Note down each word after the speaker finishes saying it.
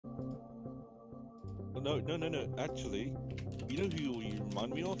No. Actually, you know who you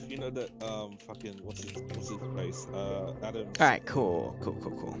remind me of? You know that fucking what's his face? Adam. All right, cool.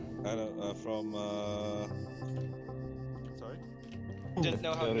 Adam from Sorry. Didn't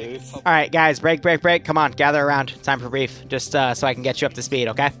know how to make it public. All right, guys, break. Come on, gather around. Time for brief, just so I can get you up to speed,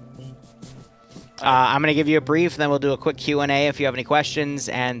 okay? I'm gonna give you a brief, then we'll do a quick Q&A if you have any questions,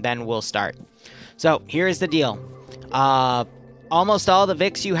 and then we'll start. So here's the deal. Almost all the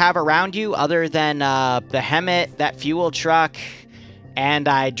Vics you have around you, other than the Hemet, that fuel truck, and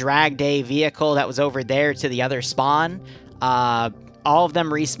I dragged a vehicle that was over there to the other spawn. All of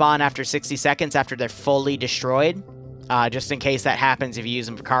them respawn after 60 seconds after they're fully destroyed. Just in case that happens if you use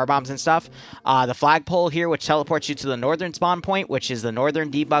them for car bombs and stuff. The flagpole here, which teleports you to the northern spawn point, which is the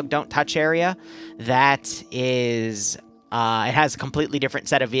northern debug don't touch area, that is... it has a completely different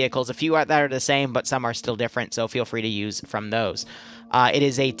set of vehicles. A few that are the same, but some are still different, so feel free to use from those. It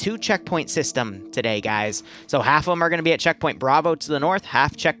is a 2-checkpoint system today, guys. So half of them are going to be at Checkpoint Bravo to the north,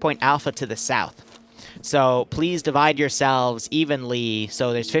 half Checkpoint Alpha to the south. So please divide yourselves evenly.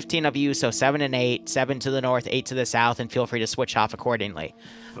 So there's 15 of you, so 7 and 8, 7 to the north, 8 to the south, and feel free to switch off accordingly.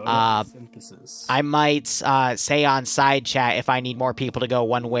 I might say on side chat if I need more people to go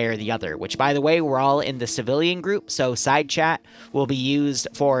one way or the other, which, by the way, we're all in the civilian group, so side chat will be used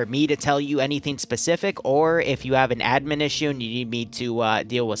for me to tell you anything specific, or if you have an admin issue and you need me to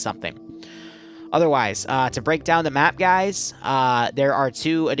deal with something. Otherwise, to break down the map, guys, there are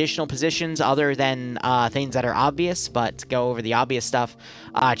 2 additional positions other than things that are obvious, but to go over the obvious stuff.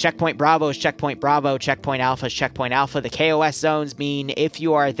 Checkpoint Bravo is Checkpoint Bravo, Checkpoint Alpha is Checkpoint Alpha. The KOS zones mean if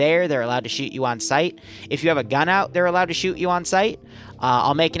you are there, they're allowed to shoot you on sight. If you have a gun out, they're allowed to shoot you on sight.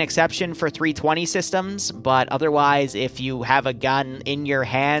 I'll make an exception for 320 systems, but otherwise, if you have a gun in your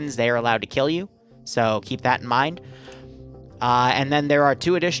hands, they are allowed to kill you. So keep that in mind. And then there are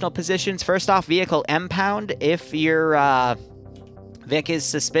 2 additional positions. First off, vehicle impound. If your Vic is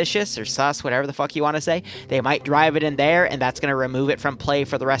suspicious or sus, whatever the fuck you want to say, they might drive it in there, and that's going to remove it from play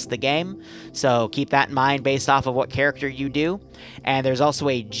for the rest of the game. So keep that in mind based off of what character you do. And there's also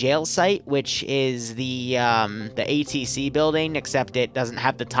a jail site, which is the ATC building, except it doesn't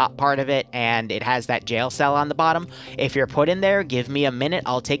have the top part of it, and it has that jail cell on the bottom. If you're put in there, give me a minute.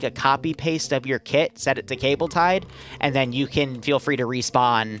 I'll take a copy-paste of your kit, set it to cable tied, and then you can feel free to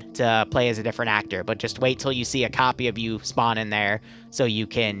respawn to play as a different actor. But just wait till you see a copy of you spawn in there so you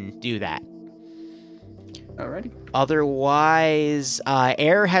can do that. Alrighty. Otherwise,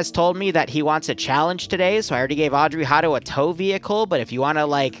 Air has told me that he wants a challenge today, so I already gave Audrey Hotto a tow vehicle, but if you want to,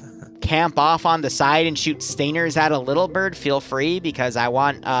 like, camp off on the side and shoot stainers at a little bird, feel free, because I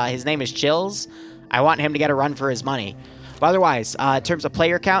want, his name is Chills. I want him to get a run for his money. But otherwise, in terms of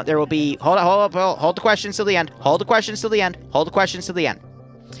player count, there will be... Hold the questions till the end. Hold the questions till the end. Hold the questions till the end.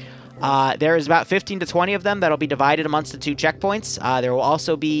 There is about 15 to 20 of them that'll be divided amongst the 2 checkpoints. There will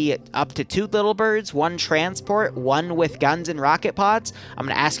also be up to 2 little birds, 1 transport, 1 with guns and rocket pods. I'm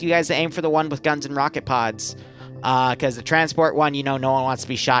going to ask you guys to aim for the one with guns and rocket pods. Because the transport one, you know, no one wants to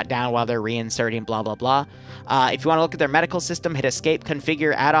be shot down while they're reinserting, blah, blah, blah. If you want to look at their medical system, hit escape,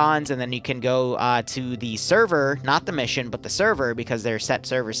 configure add-ons, and then you can go to the server, not the mission, but the server, because they're set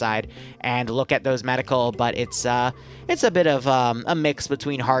server side, and look at those medical. But it's a bit of a mix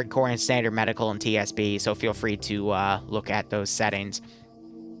between hardcore and standard medical and TSB, so feel free to look at those settings.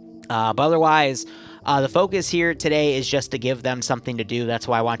 But otherwise, the focus here today is just to give them something to do. That's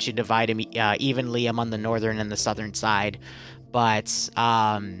why I want you to divide them evenly among the northern and the southern side. But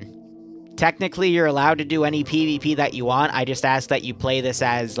technically, you're allowed to do any PvP that you want. I just ask that you play this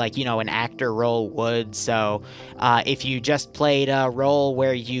as, like, you know, an actor role would. So if you just played a role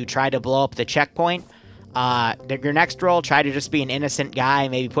where you try to blow up the checkpoint, your next role, try to just be an innocent guy,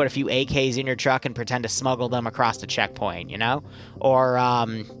 maybe put a few AKs in your truck and pretend to smuggle them across the checkpoint, you know? Or,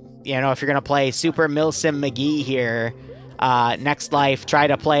 you know, if you're gonna play Super Milsim McGee here, next life, try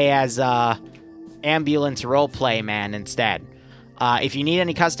to play as, ambulance roleplay man instead. If you need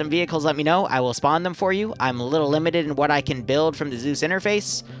any custom vehicles, let me know. I will spawn them for you. I'm a little limited in what I can build from the Zeus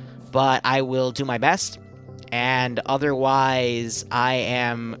interface, but I will do my best. And otherwise, I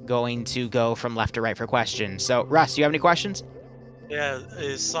am going to go from left to right for questions. So, Russ, do you have any questions? Yeah,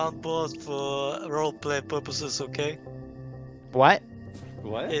 is soundboard for roleplay purposes okay? What?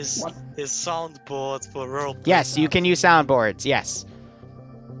 What? Is soundboard for roleplay? Yes, you can use soundboards, yes.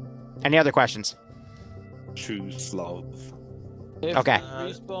 Any other questions? Choose love. Okay.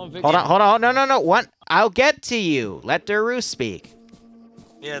 Hold on. No. What? I'll get to you. Let Daru speak.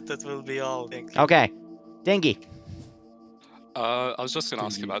 Yeah, that will be all. Thank you. Okay. Dingy. I was just gonna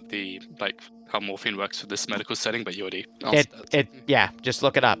ask you about the, like, how morphine works for this medical setting, but you already Yeah, just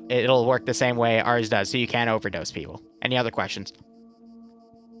look it up. It'll work the same way ours does, so you can't overdose people. Any other questions?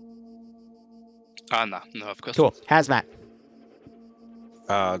 No, of course. Cool. Hazmat.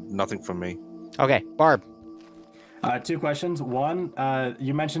 Nothing from me. Okay, Barb. 2 questions. One,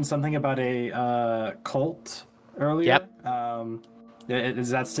 you mentioned something about a cult earlier. Yep. Is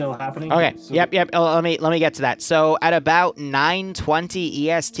that still happening? Okay. So Yep. Let me get to that. So at about 9:20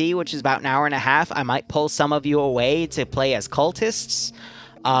 EST, which is about an hour and a half, I might pull some of you away to play as cultists.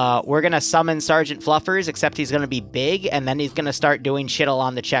 We're gonna summon Sergeant Fluffers, except he's gonna be big, and then he's gonna start doing shit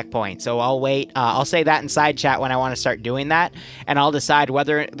along the checkpoint. So I'll wait. I'll say that in side chat when I want to start doing that, and I'll decide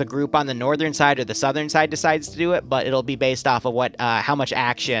whether the group on the northern side or the southern side decides to do it. But it'll be based off of what, how much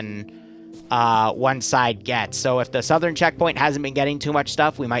action one side gets. So if the southern checkpoint hasn't been getting too much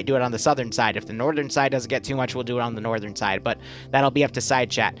stuff, we might do it on the southern side. If the northern side doesn't get too much, we'll do it on the northern side. But that'll be up to side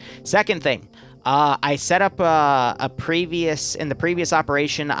chat. Second thing. I set up in the previous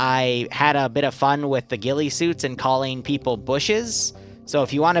operation, I had a bit of fun with the ghillie suits and calling people bushes. So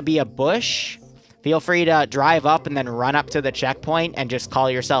if you want to be a bush, feel free to drive up and then run up to the checkpoint and just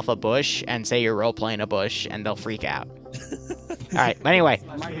call yourself a bush and say you're role-playing a bush, and they'll freak out. All right, anyway.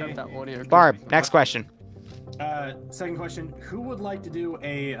 Barb, next question. Second question: who would like to do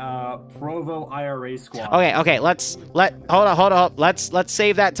a Provo IRA squad? Okay. Hold on. Let's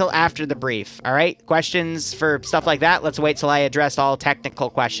save that till after the brief. All right. Questions for stuff like that. Let's wait till I address all technical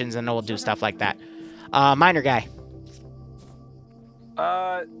questions, and then we'll do stuff like that. Minor guy.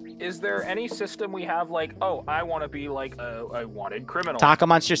 Is there any system we have like, oh, I want to be like a wanted criminal? Talk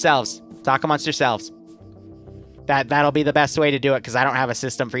amongst yourselves. That'll be the best way to do it, because I don't have a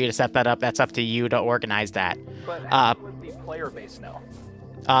system for you to set that up. That's up to you to organize that. But how would the player base know?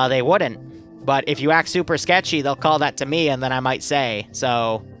 They wouldn't. But if you act super sketchy, they'll call that to me, and then I might say.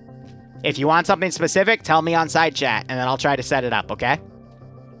 So, if you want something specific, tell me on side chat, and then I'll try to set it up, okay?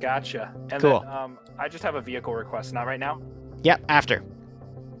 Gotcha. And cool. Then, I just have a vehicle request, not right now? Yep, after.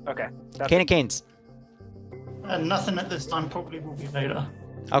 Okay. Cane of Canes. Nothing at this time, probably will be later.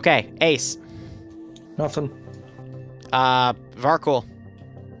 Okay, Ace. Nothing. Varkul.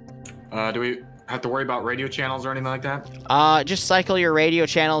 Do we have to worry about radio channels or anything like that? Just cycle your radio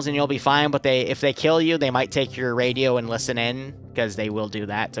channels and you'll be fine, but if they kill you, they might take your radio and listen in, because they will do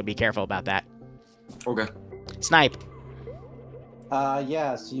that, so be careful about that. Okay. Snipe.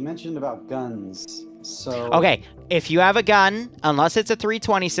 Yeah, so you mentioned about guns, so... Okay, if you have a gun, unless it's a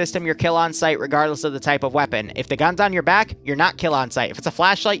 320 system, you're kill on sight regardless of the type of weapon. If the gun's on your back, you're not kill on sight. If it's a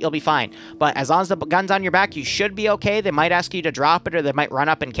flashlight, you'll be fine. But as long as the gun's on your back, you should be okay. They might ask you to drop it, or they might run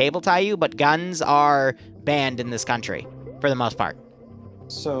up and cable tie you, but guns are banned in this country, for the most part.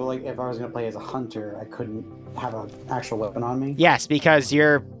 So, like, if I was going to play as a hunter, I couldn't have an actual weapon on me? Yes, because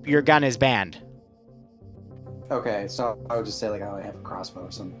your gun is banned. Okay, so I would just say, like, I have a crossbow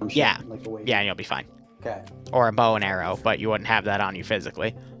or something. Yeah. Like, away. Yeah, and you'll be fine. Okay. Or a bow and arrow, but you wouldn't have that on you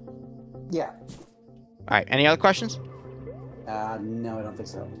physically. Yeah. All right, any other questions? No, I don't think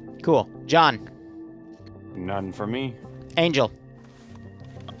so. Cool. John. None for me. Angel.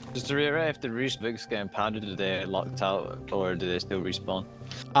 Just to reiterate, if the Reese-Bigs get impounded, do they locked out, or do they still respawn?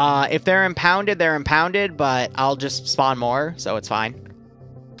 If they're impounded, they're impounded, but I'll just spawn more, so it's fine.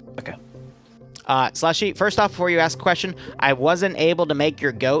 Okay. Slushy, first off, before you ask a question, I wasn't able to make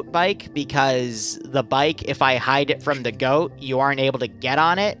your goat bike because the bike, if I hide it from the goat, you aren't able to get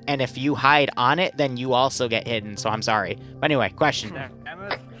on it, and if you hide on it, then you also get hidden, so I'm sorry. But anyway, question. I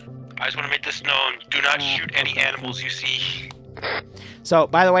just want to make this known. Do not shoot any animals you see. So,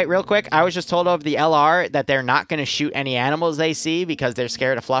 by the way, real quick, I was just told over the LR that they're not going to shoot any animals they see because they're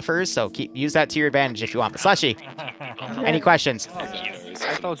scared of fluffers, so use that to your advantage if you want. But Slushy, any questions?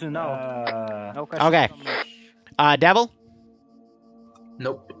 I told you no. No questions. Okay. Devil?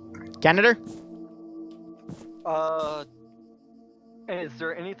 Nope. Canada? Is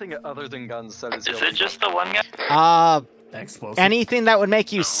there anything other than guns that is... Is it just the one guy? Explosive. Anything that would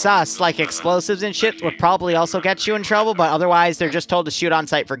make you sus, like explosives and shit, would probably also get you in trouble, but otherwise they're just told to shoot on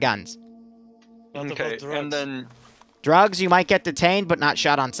sight for guns. Okay, and then... Drugs, you might get detained, but not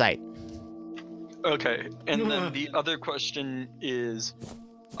shot on sight. Okay, and then the other question is,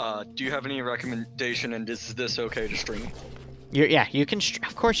 do you have any recommendation, and is this okay to stream? Yeah, you can.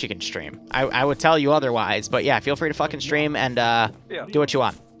 Of course you can stream. I would tell you otherwise, but yeah, feel free to fucking stream and do what you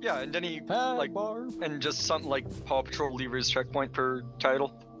want. Yeah, and any like and just something like PAW Patrol Liru's Checkpoint per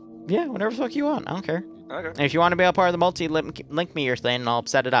title. Yeah, whatever the fuck you want. I don't care. Okay. And if you want to be a part of the multi, link me your thing, and I'll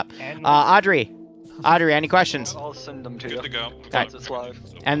set it up. Audrey, any questions? I'll send them to you. Good to go. Once it's live.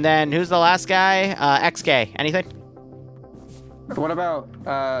 And then who's the last guy? XK. Anything? What about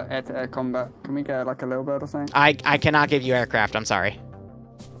air-to-air combat? Can we get like a little bird or something? I cannot give you aircraft. I'm sorry.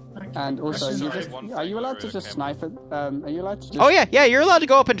 And also, are you allowed to just snipe it? Are you allowed to just... Oh yeah, you're allowed to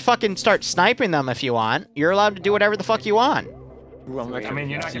go up and fucking start sniping them if you want. You're allowed to do whatever the fuck you want. I mean,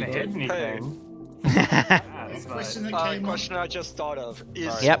 you're not gonna hit anything. Question I just thought of.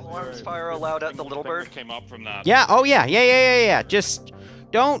 Is Yep. arms fire allowed at the little bird? Came up from that. Yeah, oh yeah. Just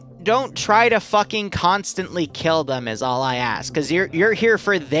don't try to fucking constantly kill them is all I ask, cuz you're here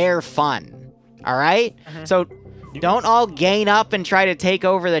for their fun. All right? So don't all gain up and try to take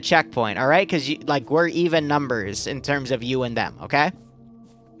over the checkpoint, all right? Cuz like we're even numbers in terms of you and them, okay?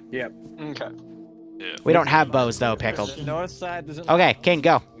 Yep. Okay. Yeah. We don't have bows though, Pickled. The north side doesn't. Okay, King,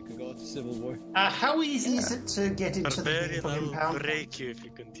 go. We could go to Civil War. How easy is it to get into the Barbarian, fucking I will impound? break you if you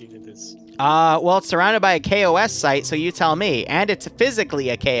continue this. Well, it's surrounded by a KOS site, so you tell me. And it's physically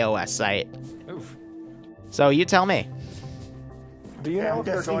a KOS site. Oof. So you tell me. Do you know if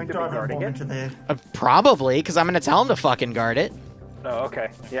they're going to be guarding it? Probably, because I'm going to tell them to fucking guard it. Oh, okay.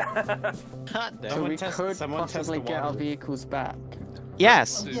 Yeah. So we could possibly get our vehicles back.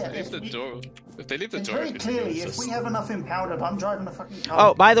 Yes. If they leave the It's door, very clearly, if we have enough impounded, I'm driving the fucking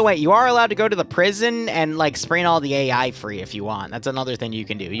car. Oh, by the way, you are allowed to go to the prison and, like, sprain all the AI free if you want. That's another thing you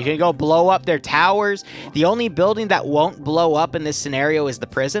can do. You can go blow up their towers. The only building that won't blow up in this scenario is the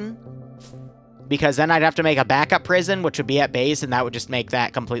prison. Because then I'd have to make a backup prison, which would be at base, and that would just make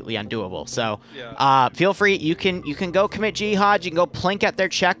that completely undoable. So, feel free. You can go commit jihad. You can go plink at their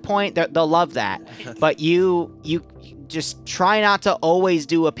checkpoint. They'll love that. But you just try not to always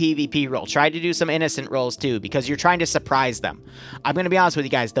do a PvP roll. Try to do some innocent rolls too, because you're trying to surprise them. I'm gonna be honest with you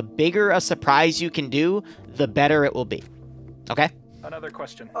guys. The bigger a surprise you can do, the better it will be. Okay. Another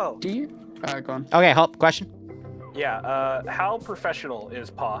question. Oh. Do you? Go on. Okay. Help. Question. Yeah. How professional is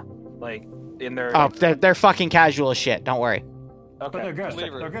PAW? Like in their? Oh, they're fucking casual as shit. Don't worry. But they're good.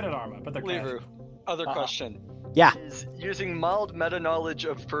 Liru. They're good at armor, but they're Liru, casual. other question. Yeah. Is using mild meta-knowledge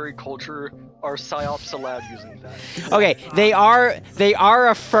of furry culture, are psyops allowed using that? Okay, they are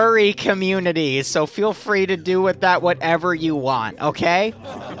a furry community, so feel free to do with that whatever you want, okay?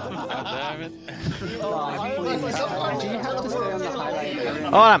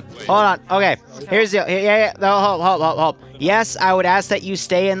 Hold on. Okay, here's the hold. Yes, I would ask that you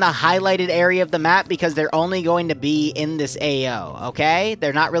stay in the highlighted area of the map because they're only going to be in this AO, okay?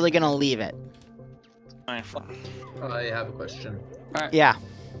 They're not really gonna leave it. I have a question. Yeah.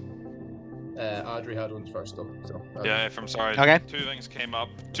 Audrey had one first though. So, yeah, if I'm sorry. Okay. Two things came up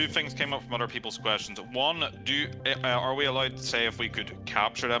from other people's questions. One, are we allowed to say if we could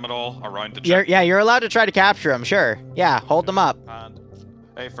capture them at all around the checkpoint? You're allowed to try to capture them, sure. Yeah, hold them up. And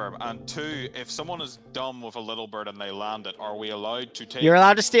firm. And two, if someone is dumb with a little bird and they land it, are we allowed to take? You're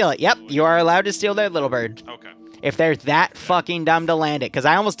allowed to steal it. Yep, you are allowed to steal their little bird. Okay. If they're that fucking dumb to land it, because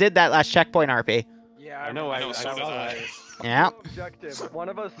I almost did that last checkpoint, RP. Yeah, I know. I saw that. Yeah. Objective. One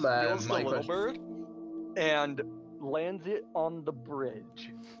of us steals the little bird and lands it on the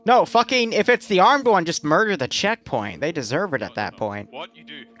bridge. No, fucking, if it's the armed one, just murder the checkpoint. They deserve it at that point. What you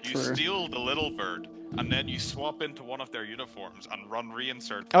do, you steal the little bird, and then you swap into one of their uniforms and run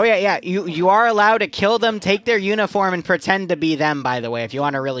reinsert. Oh, yeah. You are allowed to kill them, take their uniform, and pretend to be them, by the way, if you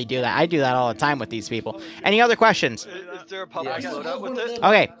want to really do that. I do that all the time with these people. Any other questions? Is there a public loadout with it?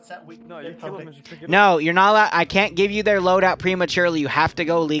 Okay. No, you kill them and just pick it up. No, you're not allowed. I can't give you their loadout prematurely. You have to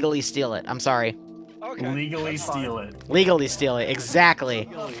go legally steal it. I'm sorry. Okay. Legally steal it. Legally steal it. Exactly.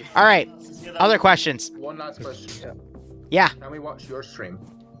 All right. Other questions? One last question. Yeah. Can we watch your stream?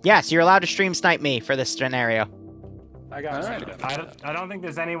 Yes, you're allowed to stream snipe me for this scenario. I got I don't think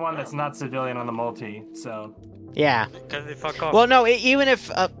there's anyone that's not civilian on the multi, so. Yeah. Can they fuck off? Well, no. Even if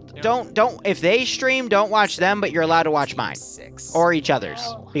if they stream, don't watch them, but you're allowed to watch mine or each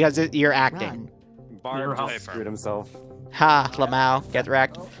other's because you're acting. Barb screwed himself. Ha, Lamau, get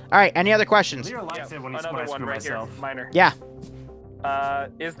wrecked. All right. Any other questions? Leo likes it when Another I one screw right myself. here. Minor. Yeah.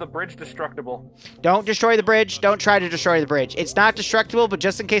 Is the bridge destructible? Don't destroy the bridge. Don't try to destroy the bridge. It's not destructible, but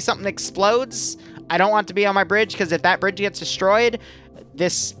just in case something explodes, I don't want to be on my bridge because if that bridge gets destroyed,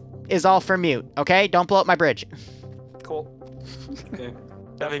 this is all for mute. Okay? Don't blow up my bridge. Cool. Okay.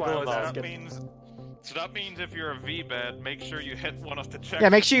 That's why I was asking. That means if you're a V-bed, make sure you hit one of the checkpoints. Yeah,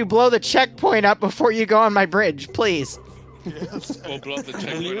 make sure you blow the checkpoint up before you go on my bridge, please. Or blow up the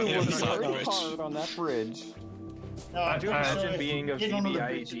checkpoint on the other side of the bridge. On that bridge. Imagine being a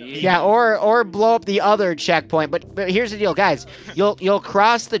VBID. Yeah, or blow up the other checkpoint. But here's the deal, guys. You'll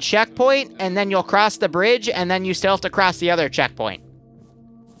cross the checkpoint, and then you'll cross the bridge, and then you still have to cross the other checkpoint.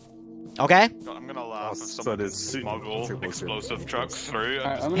 Okay? I'm gonna laugh if someone can smuggle explosive trucks through.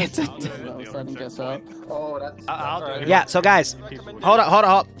 Alright, I'm gonna so I can get set up. Oh, that's. I'll do it. Yeah, so guys, hold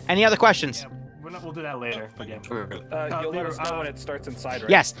up. Any other questions? We'll do that later. But yeah. You'll let us know when it starts inside, right?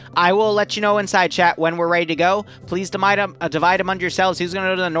 Yes, I will let you know inside chat when we're ready to go. Please divide them among yourselves. Who's going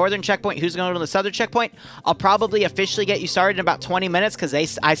to go to the northern checkpoint? Who's going to go to the southern checkpoint? I'll probably officially get you started in about 20 minutes because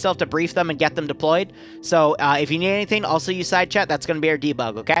I still have to brief them and get them deployed. So if you need anything, also use side chat. That's going to be our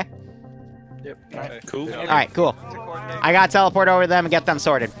debug, okay? Yep. Okay. Cool. All right, cool. I got to teleport over to them and get them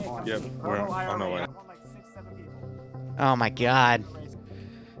sorted. Yep. We're on our way. Oh my god.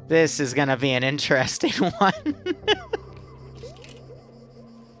 This is gonna be an interesting one.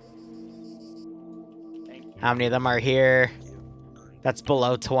 How many of them are here? That's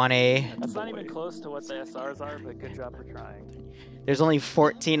below 20. That's not even close to what the SRs are, but good job for trying. There's only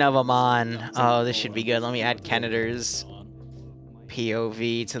 14 of them on. Oh, this should be good. Let me add Kenneter's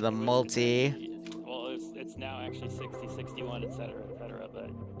POV to the multi. Well, it's now actually 60, 61, etc.,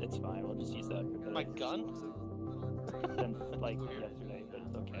 but it's fine. We'll just use that. My gun? Like yesterday, but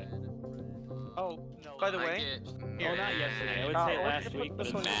it's okay. Oh, no. By the way, oh, not yesterday. I would say last week,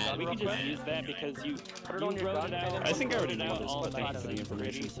 but we could just use that because you wrote it out. I think I already know this, all but thank you nice for the and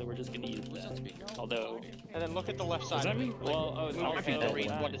information. pretty, so we're just gonna use that. Although, and then look at the left side. Does that mean? well, I can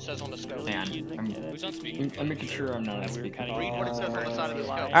read what it says on the scope. Who's not speaking? I'm making sure I'm not speaking. Read what it says on the side of the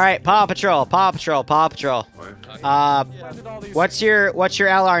scope. All right, Paw Patrol. What's your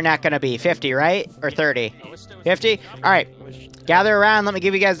LR net gonna be? 50, right? Or 30? 50? All right. Gather around. Let me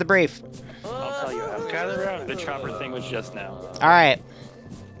give you guys the brief. I'll tell you how. Gather around. The chopper thing was just now. All right.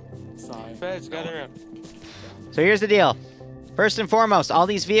 Feds, gather around. So here's the deal. First and foremost, all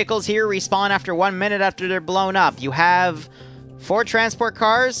these vehicles here respawn after 1 minute after they're blown up. You have 4 transport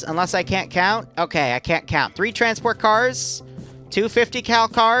cars, unless I can't count. Okay, I can't count. 3 transport cars, 2 50 cal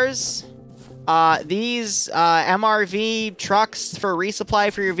cars. These MRV trucks for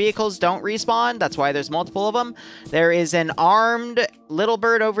resupply for your vehicles don't respawn. That's why there's multiple of them. There is an armed little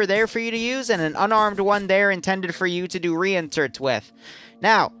bird over there for you to use and an unarmed one there intended for you to do reinserts with.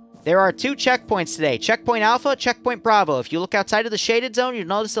 Now, there are 2 checkpoints today. Checkpoint Alpha, Checkpoint Bravo. If you look outside of the shaded zone, you'll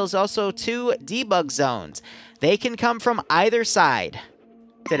notice there's also 2 debug zones. They can come from either side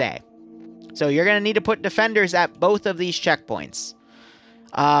today. So you're going to need to put defenders at both of these checkpoints.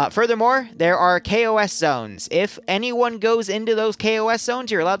 Furthermore, there are KOS zones. If anyone goes into those KOS zones,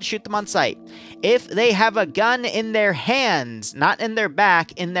 you're allowed to shoot them on sight. If they have a gun in their hands, not in their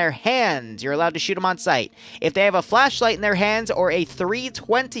back, in their hands, you're allowed to shoot them on sight. If they have a flashlight in their hands or a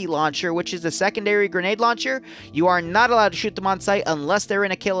 320 launcher, which is a secondary grenade launcher, you are not allowed to shoot them on sight unless they're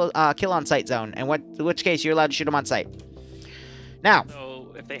in a kill on sight zone, in which case you're allowed to shoot them on sight. Now,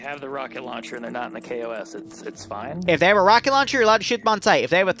 if they have the rocket launcher and they're not in the KOS, it's fine. If they have a rocket launcher, you're allowed to shoot them on sight. If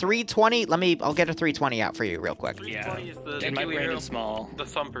they have a 320, I'll get a 320 out for you real quick. Yeah, and my brain is small. The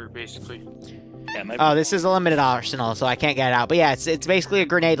thumper, basically. Yeah, oh, this is a limited arsenal, so I can't get it out. But yeah, it's basically a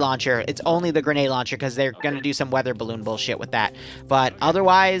grenade launcher. It's only the grenade launcher because they're going to do some weather balloon bullshit with that. But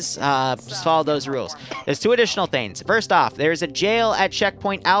otherwise, just follow those rules. There's 2 additional things. First off, there's a jail at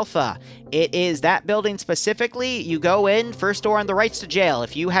Checkpoint Alpha. It is that building specifically. You go in, first door on the right's to jail.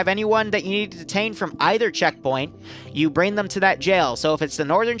 If you have anyone that you need to detain from either checkpoint, you bring them to that jail. So if it's the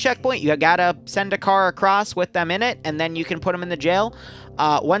northern checkpoint, you gotta send a car across with them in it, and then you can put them in the jail.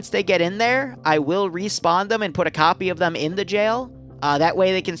 Once they get in there, I will respawn them and put a copy of them in the jail. That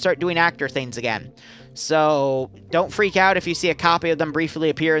way they can start doing actor things again. So don't freak out if you see a copy of them briefly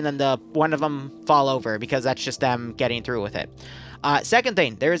appear and then one of them fall over, because that's just them getting through with it. Second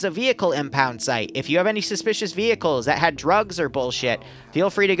thing, there is a vehicle impound site. If you have any suspicious vehicles that had drugs or bullshit, feel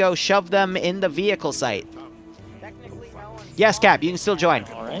free to go shove them in the vehicle site. Yes, Cap, you can still join.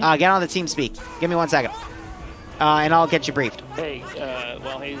 Right. Get on the team speak. Give me 1 second. And I'll get you briefed. Hey,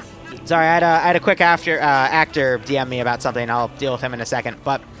 well, he's... Sorry, I had a quick actor DM me about something. I'll deal with him in a second.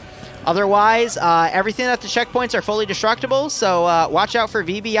 But otherwise, everything at the checkpoints are fully destructible, so watch out for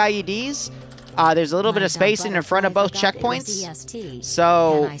VBIEDs. There's a little bit of spacing in front of both checkpoints,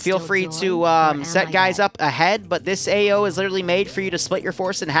 so feel free to set guys up ahead, but this AO is literally made for you to split your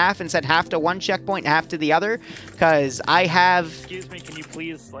force in half and send half to one checkpoint and half to the other, because I have... Excuse me, can you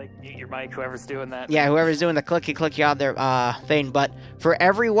please, like, mute your mic, whoever's doing that? Yeah, whoever's doing the clicky on their thing, but for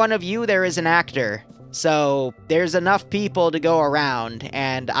every one of you, there is an actor. So there's enough people to go around,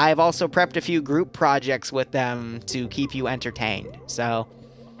 and I've also prepped a few group projects with them to keep you entertained, so...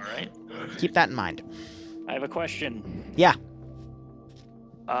 All right. Keep that in mind. I have a question. Yeah.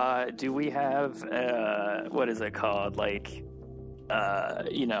 Do we have, what is it called? Like,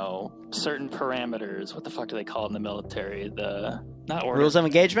 you know, certain parameters. What the fuck do they call it in the military? Not orders. Rules of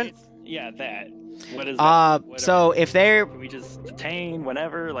engagement? Yeah, that. What is that? So if they're... Can we just detain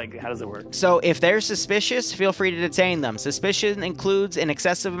whenever? Like, how does it work? So if they're suspicious, feel free to detain them. Suspicion includes an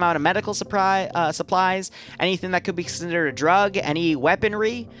excessive amount of medical supplies, anything that could be considered a drug, any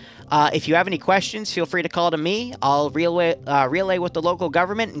weaponry. If you have any questions, feel free to call to me. I'll relay with the local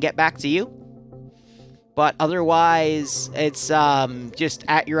government and get back to you. But otherwise, it's just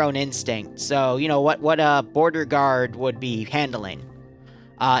at your own instinct. So, you know, what a border guard would be handling.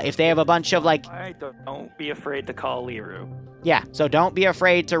 If they have a bunch of, like... Don't be afraid to call Liru. Yeah, so don't be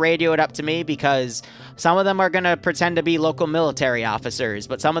afraid to radio it up to me, because some of them are going to pretend to be local military officers,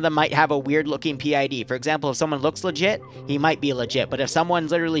 but some of them might have a weird-looking PID. For example, if someone looks legit, he might be legit. But if someone's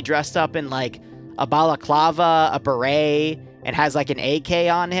literally dressed up in, like, a balaclava, a beret, and has, like, an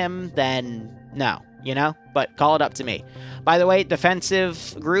AK on him, then no, you know? But call it up to me. By the way,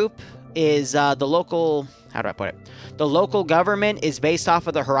 defensive group is the local... How do I put it? The local government is based off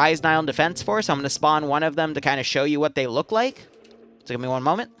of the Horizon Island Defense Force. I'm going to spawn one of them to kind of show you what they look like. So give me one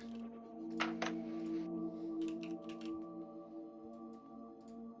moment.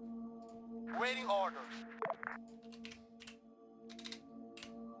 Waiting orders.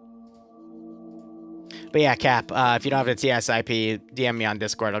 But yeah, Cap, if you don't have the TSIP, DM me on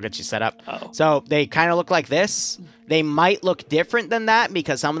Discord. I'll get you set up. Oh. So they kind of look like this. They might look different than that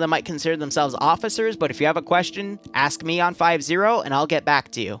because some of them might consider themselves officers. But if you have a question, ask me on 50 and I'll get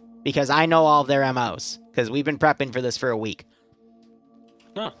back to you. Because I know all of their MOs. Because we've been prepping for this for a week.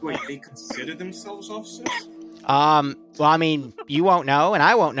 Huh. Wait, they consider themselves officers? Well, I mean, you won't know and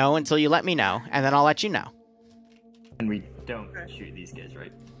I won't know until you let me know. And then I'll let you know. And we don't shoot these guys,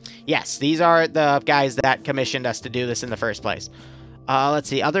 right? Yes, these are the guys that commissioned us to do this in the first place. Let's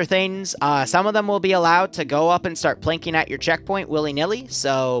see, other things. Some of them will be allowed to go up and start plinking at your checkpoint willy-nilly,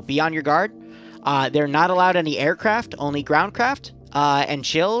 so be on your guard. They're not allowed any aircraft, only groundcraft. And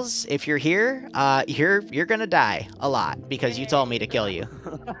Chills, if you're here, you're gonna die a lot, because you told me to kill you.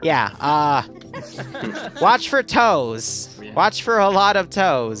 Yeah, watch for toes. Watch for a lot of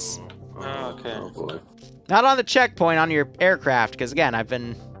toes. Okay. Oh boy. Not on the checkpoint, on your aircraft, because again, I've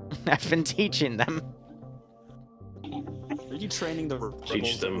been teaching them. Are you training the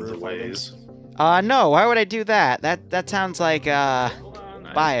Teach them the ways. No, why would I do that? That sounds like,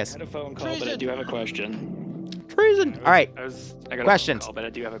 bias. I had a phone call, but I do have a question. Treason! Alright, I got questions. A phone call, but I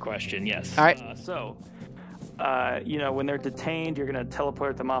do have a question, yes. Alright. You know, when they're detained, you're going to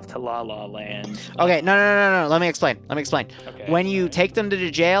teleport them off to La La Land. Okay, no. Let me explain. Okay. When you take them to the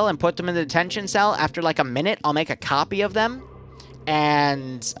jail and put them in the detention cell, after like a minute, I'll make a copy of them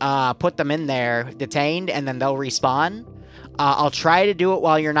and put them in there, detained, and then they'll respawn. I'll try to do it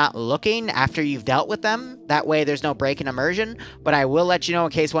while you're not looking after you've dealt with them. That way there's no break in immersion. But I will let you know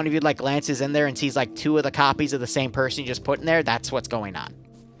in case one of you like glances in there and sees like 2 of the copies of the same person you just put in there. That's what's going on.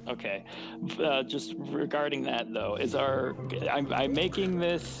 Okay. Just regarding that, though, I'm making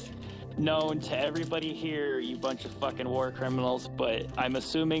this known to everybody here, you bunch of fucking war criminals, but I'm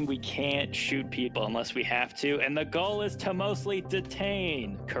assuming we can't shoot people unless we have to, and the goal is to mostly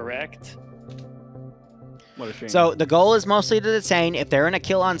detain, correct? What a shame. So the goal is mostly to detain. If they're in a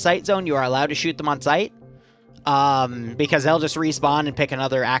kill on sight zone, you are allowed to shoot them on sight. Because they'll just respawn and pick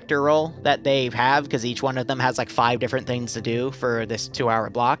another actor role that they have, because each one of them has like 5 different things to do for this 2-hour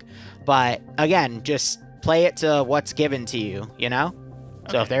block. But again, just play it to what's given to you, you know?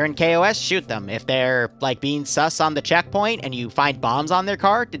 So if they're in KOS, shoot them. If they're like being sus on the checkpoint and you find bombs on their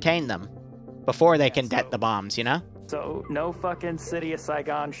car, detain them before they can det the bombs, you know? So no fucking City of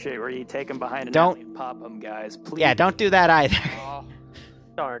Saigon shit where you take them behind an Don't- alley and pop them, guys. Please. Yeah, don't do that either.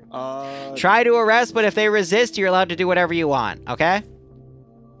 Darn. Try to arrest, but if they resist, you're allowed to do whatever you want, okay?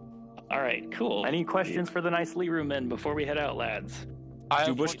 All right, cool. Any questions for the nice Liru men before we head out, lads?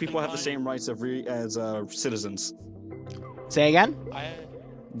 Do Bush people have the same rights as citizens? Say again?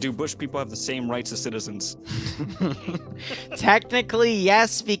 Do Bush people have the same rights as citizens? Technically,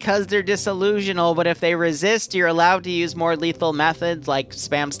 yes, because they're disillusional, but if they resist, you're allowed to use more lethal methods, like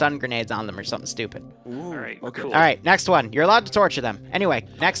spam stun grenades on them or something stupid. Ooh, all right, okay. cool. All right, next one. You're allowed to torture them. Anyway,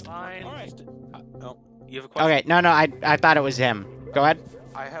 next. Fine. All right. Oh, you have a question? Okay, no, I thought it was him. Go ahead.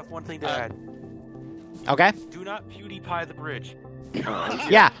 I have one thing to add. Okay. Do not PewDiePie the bridge.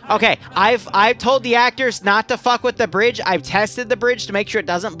 Yeah, okay. I've told the actors not to fuck with the bridge. I've tested the bridge to make sure it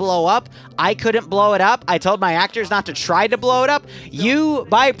doesn't blow up. I couldn't blow it up. I told my actors not to try to blow it up. You,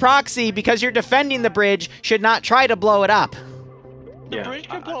 by proxy, because you're defending the bridge, should not try to blow it up. The bridge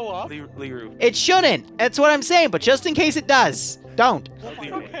can blow up. Liru. It shouldn't. That's what I'm saying, but just in case it does, don't.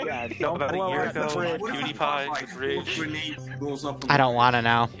 Yeah, about a year ago, PewDiePie the bridge. I don't want to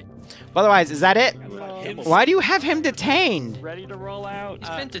know. Otherwise, is that it? Why do you have him detained? Ready to roll out? He's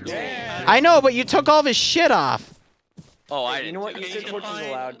been detained. I know, but you took all of his shit off. Oh, You know what? You said torch is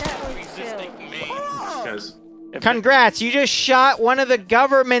allowed. Guys. Congrats, you just shot one of the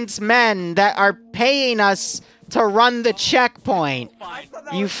government's men that are paying us to run the checkpoint.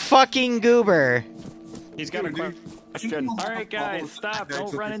 You fucking goober. He's got a question. Alright guys, stop.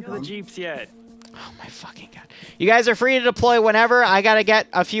 Don't run into the jeeps yet. Oh my fucking god. You guys are free to deploy whenever. I gotta get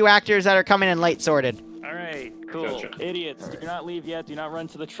a few actors that are coming in late sorted. Alright, cool. Gotcha. Idiots, do not leave yet. Do not run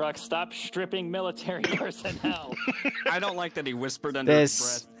to the truck. Stop stripping military personnel. I don't like that he whispered under his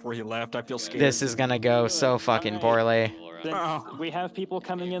breath before he left. I feel scared. This is gonna go so fucking poorly. Since we have people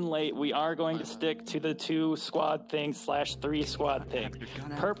coming in late, we are going to stick to the 2 squad thing / 3 squad thing.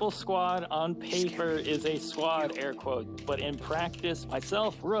 Purple squad on paper is a squad, air quote, but in practice,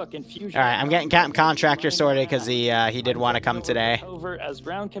 myself, Rook, and Fusion. All right, I'm getting Captain Contractor sorted because he did want to come today. Over as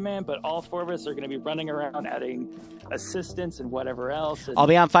ground command, but all 4 of us are going to be running around adding assistance and whatever else. And... I'll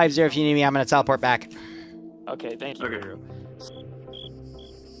be on 5-0 if you need me. I'm going to teleport back. Okay, thank you. Okay.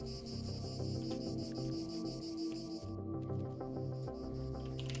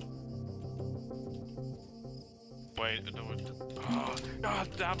 Wait, no, oh, god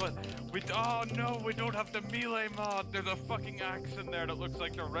damn it! Oh no, we don't have the melee mod! There's a fucking axe in there that looks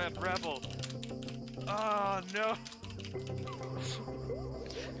like the Red Rebel! Oh no!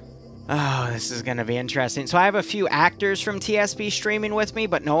 Oh, this is gonna be interesting. So I have a few actors from TSB streaming with me,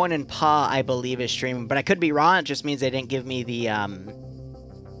 but no one in PAW, I believe, is streaming. But I could be wrong, it just means they didn't give me the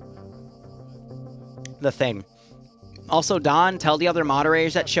thing. Also, Don, tell the other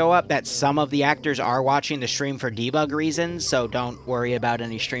moderators that show up that some of the actors are watching the stream for debug reasons, so don't worry about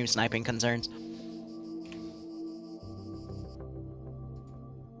any stream sniping concerns.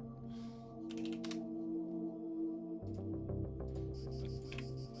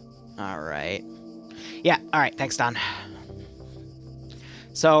 Alright. Yeah, alright, thanks, Don.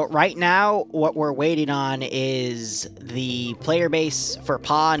 So right now, what we're waiting on is the player base for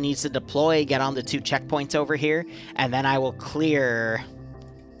PAW needs to deploy, get on the 2 checkpoints over here, and then I will clear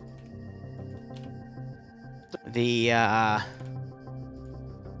the,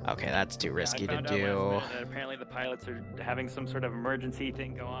 okay, that's too risky to do. Apparently the pilots are having some sort of emergency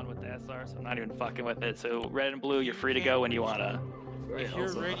thing go on with the SR, so I'm not even fucking with it. So red and blue, you're free to go when you wanna. If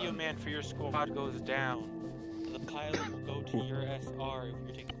your radio man for your squad goes down, the pilot will go to your SR if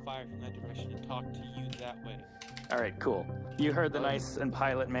you're taking fire from that direction and talk to you that way. Alright, cool. You heard the nice and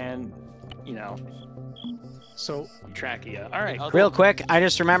pilot man, you know. So, Trachea. Alright. Real quick, I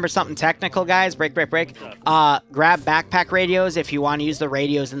just remembered something technical, guys. Break. Grab backpack radios if you want to use the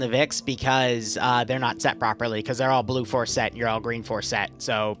radios in the VIX because they're not set properly because they're all blue 4 set and you're all green 4 set.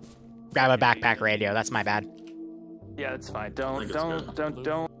 So, grab a backpack radio. That's my bad. Yeah, it's fine. Don't.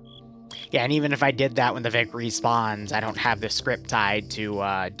 Yeah, and even if I did that when the Vic respawns, I don't have the script tied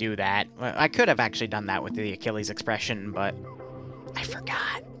to do that. Well, I could have actually done that with the Achilles expression, but I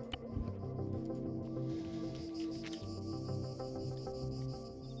forgot.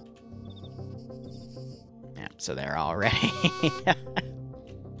 Yeah, so they're all ready.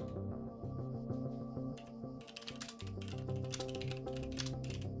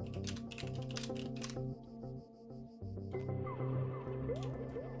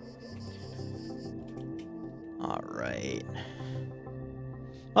 Alright.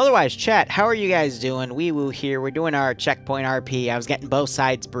 Otherwise, chat, how are you guys doing? Wee Woo here. We're doing our checkpoint RP. I was getting both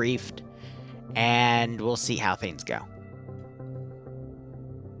sides briefed, and we'll see how things go.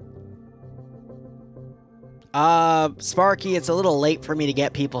 Sparky, it's a little late for me to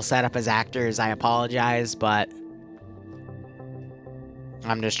get people set up as actors. I apologize, but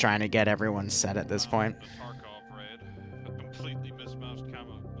I'm just trying to get everyone set at this point.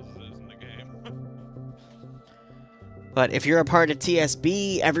 But if you're a part of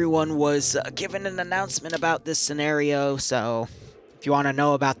TSB, everyone was given an announcement about this scenario, so if you want to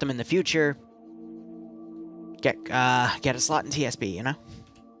know about them in the future, get a slot in TSB, you know?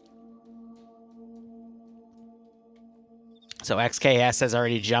 So XKS has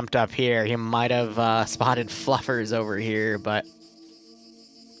already jumped up here. He might have spotted Fluffers over here, but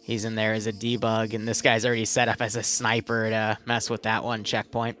he's in there as a debug, and this guy's already set up as a sniper to mess with that one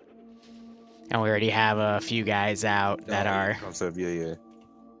checkpoint. And we already have a few guys out that are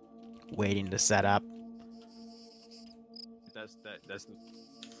waiting to set up. That's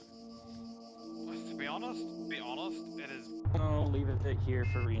To be honest, it is. I'll leave it here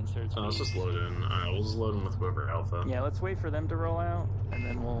for reinserts. Let's just load in. We'll just load in with whoever alpha. Yeah, let's wait for them to roll out, and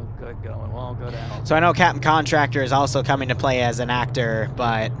then we'll get going. We'll all go down. So I know Captain Contractor is also coming to play as an actor,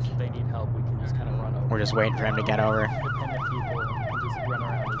 but if they need help, we can just kind of run over. We're just waiting for him to get over. Independent people can just run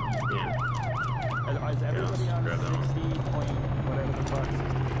around as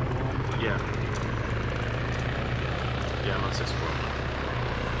Yeah. Yeah, I'm on 6th floor.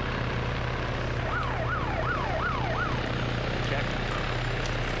 Check.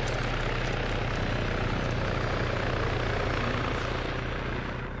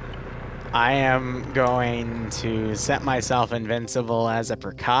 I am going to set myself invincible as a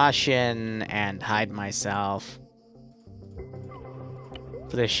precaution and hide myself.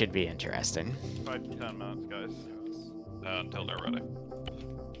 This should be interesting. 5 to 10 minutes, guys. Until they're ready.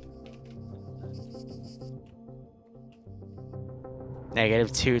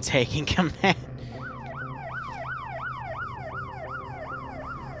 -2 taking command.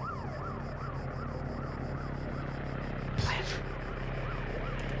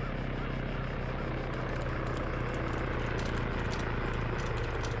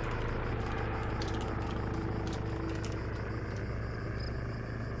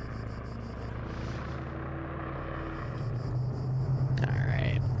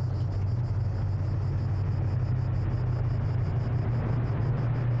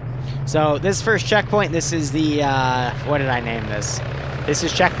 So this first checkpoint, this is the, what did I name this? This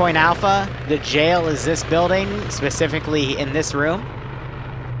is Checkpoint Alpha. The jail is this building, specifically in this room.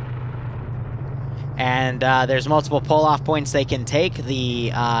 And there's multiple pull-off points they can take.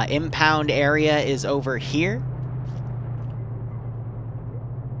 The impound area is over here.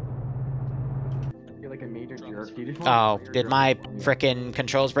 You're like a major jerk. Oh, did my frickin'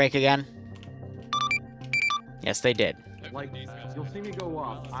 controls break again? Yes, they did. Like, you'll see me go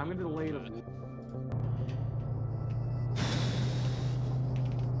off. I'm gonna delay the...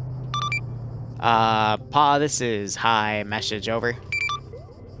 PAW, this is hi, message over.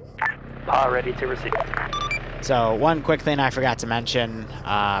 PAW ready to receive. So, one quick thing I forgot to mention,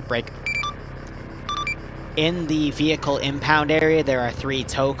 break. In the vehicle impound area, there are 3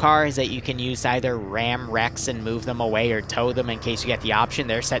 tow cars that you can use to either ram wrecks and move them away or tow them in case you get the option.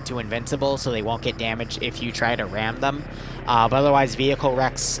 They're set to invincible, so they won't get damaged if you try to ram them. But otherwise, vehicle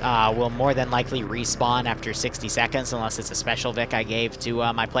wrecks will more than likely respawn after 60 seconds, unless it's a special Vic I gave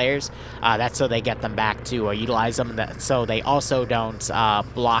to my players. That's so they get them back to utilize them, so they also don't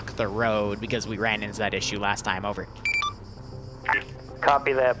block the road, because we ran into that issue last time. Over.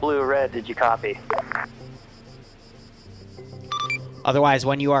 Copy that. Blue, red, did you copy? Otherwise,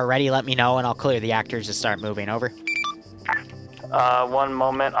 when you are ready, let me know, and I'll clear the actors to start moving. Over. One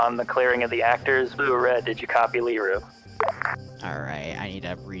moment on the clearing of the actors. Blue, red, did you copy Liru? Alright, I need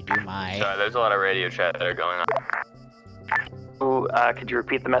to redo my... Sorry, there's a lot of radio chat that are going on. Ooh, could you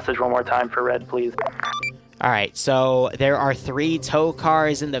repeat the message one more time for red, please? Alright, so there are 3 tow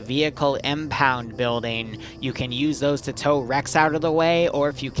cars in the vehicle impound building. You can use those to tow wrecks out of the way, or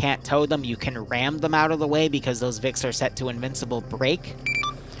if you can't tow them, you can ram them out of the way because those Vics are set to invincible break.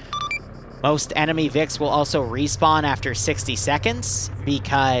 Most enemy Vics will also respawn after 60 seconds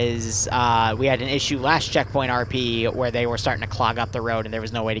because we had an issue last checkpoint RP where they were starting to clog up the road and there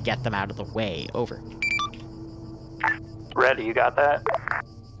was no way to get them out of the way. Over. Red, you got that?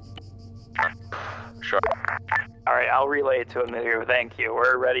 Sure. Alright, I'll relay it to him here. Thank you.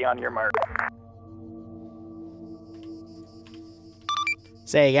 We're ready on your mark.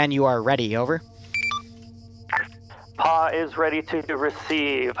 Say again, you are ready. Over. PAW is ready to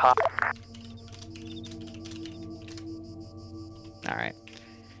receive. Alright.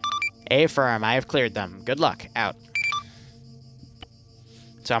 Affirm, I have cleared them. Good luck. Out.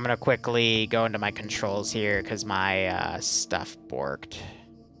 So I'm going to quickly go into my controls here because my stuff borked.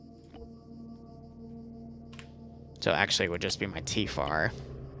 So actually it would just be my TFAR.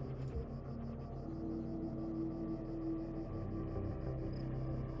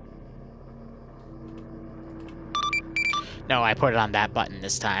 No, I put it on that button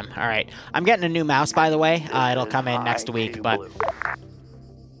this time. Alright. I'm getting a new mouse, by the way. It'll come in next week, but...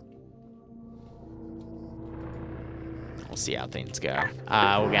 we'll see how things go.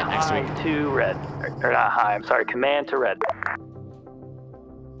 We'll get next week. High to red. Or not high, I'm sorry. Command to red.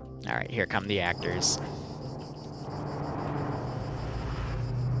 Alright, here come the actors.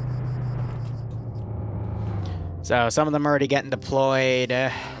 So, some of them are already getting deployed.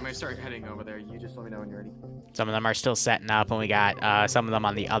 I'm gonna start heading over there. You just let me know when you're ready. Some of them are still setting up, and we got some of them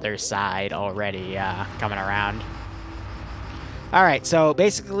on the other side already coming around. Alright, so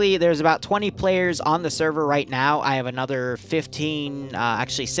basically there's about 20 players on the server right now. I have another 15,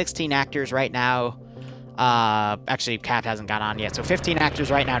 actually 16 actors right now. Actually, Cap hasn't got on yet, so 15 actors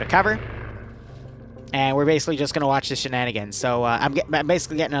right now to cover. And we're basically just going to watch the shenanigans. So I'm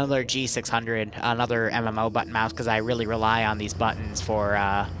basically getting another G600, another MMO button mouse, because I really rely on these buttons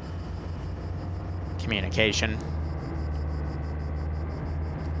for communication.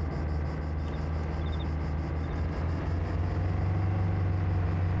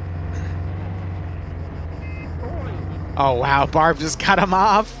 Oh wow, Barb just cut him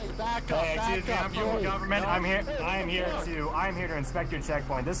off. Hey, excuse me, I'm from the government. I am here to inspect your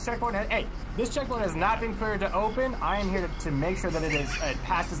checkpoint. This checkpoint has not been cleared to open. I am here to make sure that it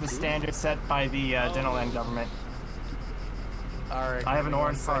passes the standards set by the Dental Land government. Alright. I have an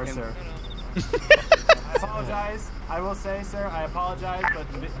orange car, sir. I apologize. I will say, sir, I apologize, but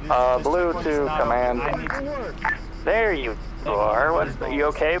this Blue checkpoint is to not command. open. I need to... There you are. What? Are you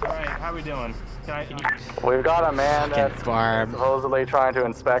okay? Alright, how we doing? We've got a man that's Barb. supposedly trying to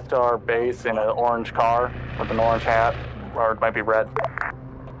inspect our base in an orange car with an orange hat, or it might be red.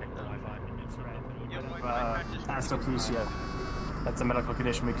 Astroplegia. That's a medical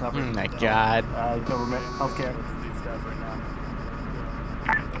condition we cover. Oh my god. Government healthcare.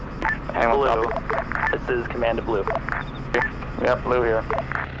 Blue. This is Commander Blue. Yep, Blue here.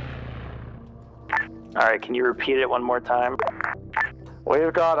 Alright, can you repeat it one more time?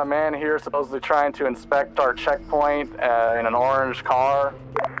 We've got a man here supposedly trying to inspect our checkpoint in an orange car.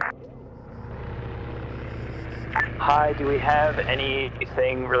 Hi, do we have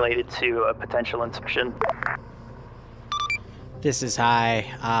anything related to a potential inspection? This is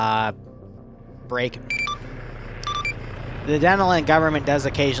high. Break. The Dental Land government does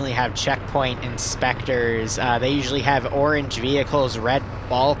occasionally have checkpoint inspectors. They usually have orange vehicles, red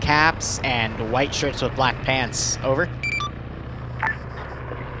ball caps, and white shirts with black pants. Over.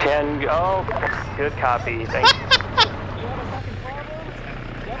 Oh, good copy. Thank you. I'm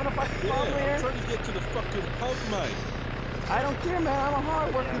trying to get to the fucking pub, mate. I don't care, man. I'm a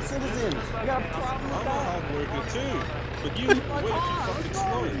hard-working citizen. I got a problem with I'm a that. hard-worker too. But you, wait a fucking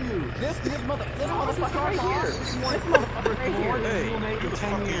slow. This motherfucker right here. This motherfucker right here. Hey, You'll make it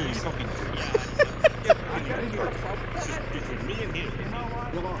 10 years. Between me and him.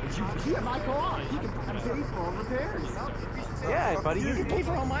 He had my car. He can pay for all repairs. Yeah, buddy, you can pay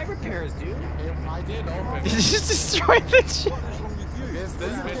for all my repairs, dude. I did. Did you just destroy the shit?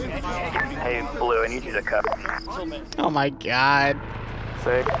 Hey, Blue, I need you to cut. Oh my god.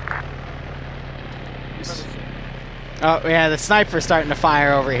 Sick. Oh yeah, the sniper's starting to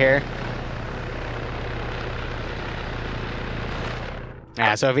fire over here.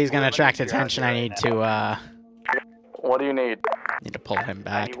 Yeah, so if he's gonna attract attention, I need to What do you need? need to pull him I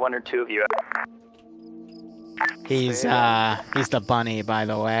back. need one or two of you. He's the bunny, by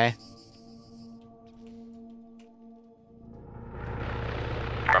the way.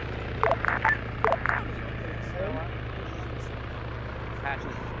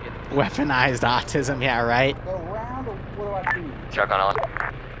 Weaponized autism, yeah, right? Chuck on all.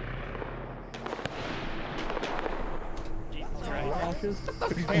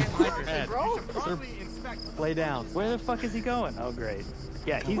 Lay down. Where the fuck is he going? Oh, great.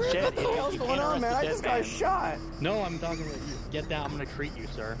 Yeah, he's dead. What the hell's going on, man? I just got shot. No, I'm talking about you. Get down. I'm gonna treat you,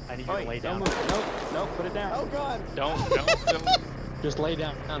 sir. I need you to lay down. Don't move. Nope, put it down. Oh, God. Don't. Just lay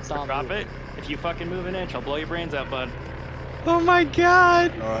down. Stop. Drop it. If you fucking move an inch, I'll blow your brains out, bud. Oh my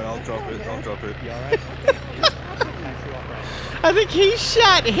god! Alright, I'll drop it. You alright? I think he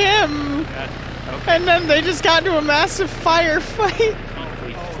shot him! Okay. And then they just got into a massive firefight. Oh,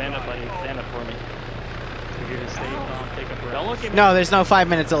 please. Stand up, buddy. Stand up for me. You're gonna stay calm, take a breath. Don't look at me. No, there's no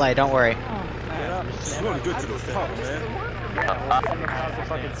 5-minute delay, don't worry. Get up. Stand up. Good to the pub, man. Yeah, how's the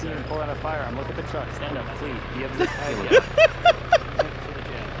fucking scene and pull out a firearm? Look at the truck. Stand up, please. You have the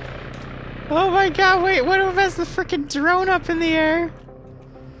Oh my god, wait, what if has the freaking drone up in the air?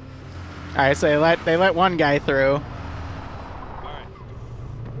 Alright, so they let one guy through.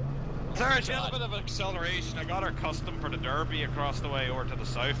 Sorry, she had a bit of acceleration. I got her custom for the derby across the way over to the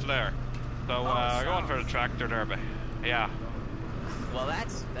south there. So going for the tractor derby. Yeah. Well,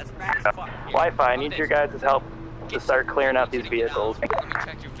 that's bad as fuck. Wi-Fi, I need your guys' help to start clearing out these vehicles. Let me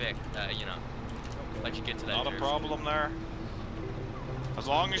check your Vic. You know, let you get to that. Not a problem there. As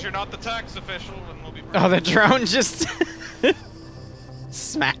long as you're not the tax official, then we'll be. Oh, the drone just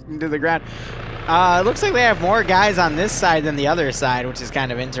smacked into the ground. It looks like they have more guys on this side than the other side, which is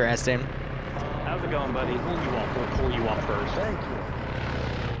kind of interesting. How's it going, buddy? We'll pull you up first. Thank you.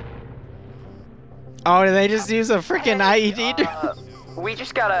 Oh, did they just use a freaking IED? We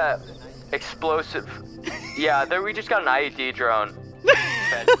just got a explosive. Yeah, we just got an IED drone.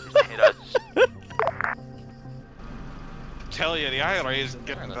 That just hit us. Tell you, the IRA is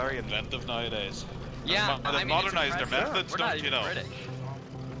getting very inventive nowadays. Yeah, They've modernized their methods, don't you know?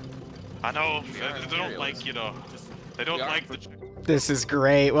 I know, they don't like, you know, they don't like the... This is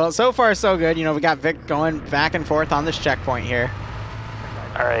great. Well, so far so good. You know, we got Vic going back and forth on this checkpoint here.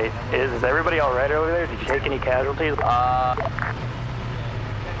 Alright, is everybody alright over there? Did you take any casualties? Can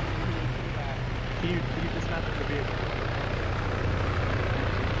you dismantle the vehicle?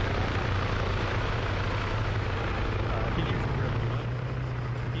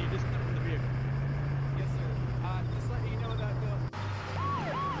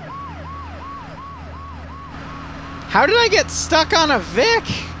 How did I get stuck on a Vic?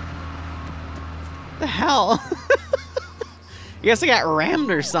 The hell? I guess I got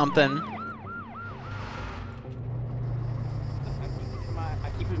rammed or something.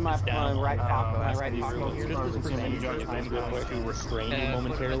 My right pocket here. To restrain you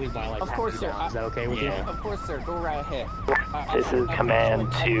momentarily while I Of course, sir. Is that okay with you? Of course, sir. Go right ahead. This is command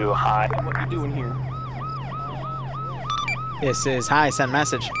to high. What you doing here? This is hi, send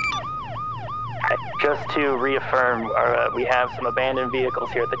message. Just to reaffirm, we have some abandoned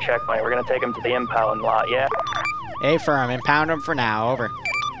vehicles here at the checkpoint. We're gonna take them to the impound lot, yeah? Affirm, impound them for now, over.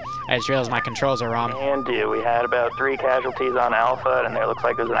 I just realized my controls are wrong. And do. We had about 3 casualties on Alpha, and there looks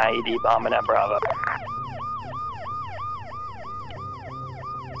like there's an IED bombing at Bravo.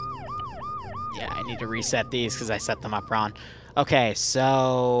 Yeah, I need to reset these because I set them up wrong. Okay,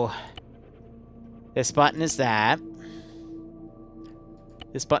 so... this button is that.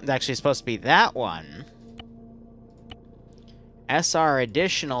 This button's actually supposed to be that one. SR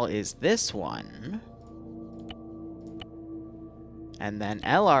additional is this one. And then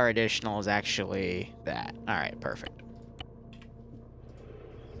LR additional is actually that. Alright, perfect.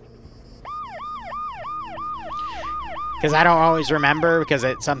 Because I don't always remember, because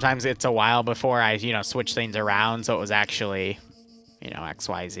sometimes it's a while before I, switch things around, so it was actually,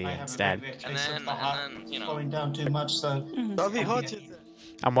 XYZ instead. And then, slowing down too much, so...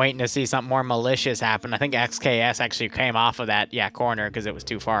 I'm waiting to see something more malicious happen. I think XKS actually came off of that, corner, because it was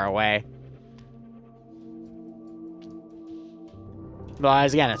too far away. Well,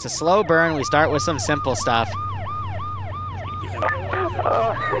 again, it's a slow burn. We start with some simple stuff. Is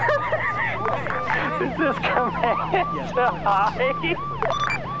this command to high?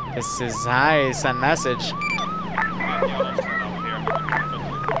 This is hi, send message.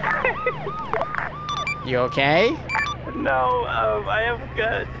 You okay? No,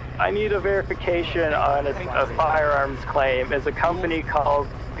 I need a verification on a firearms claim. There's a company called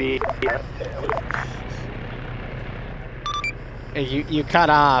the... You cut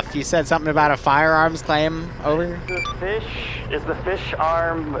off. You said something about a firearms claim, over? Is the Fish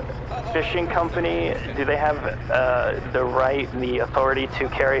Arm fishing company, do they have the right and the authority to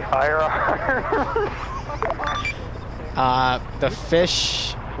carry firearms? The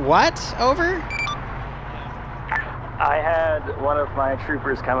fish... what? Over? I had one of my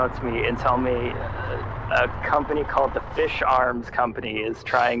troopers come up to me and tell me a company called the Fish Arms Company is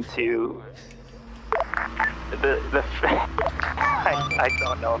trying to... I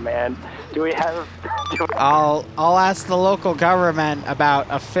don't know, man. Do we have... I'll ask the local government about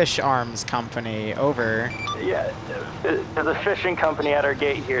a fish arms company. Over. Yeah, there's a fishing company at our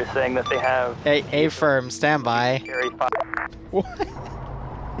gate here saying that they have... A firm, standby. What?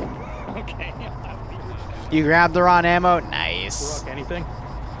 Okay. You grabbed the wrong ammo? Nice. Anything?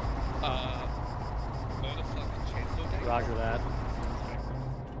 Roger that.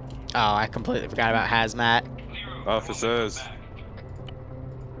 Oh, I completely forgot about hazmat. Officers.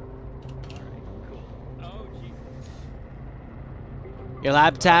 Your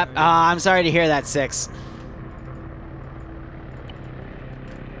laptop? I'm sorry to hear that, 6.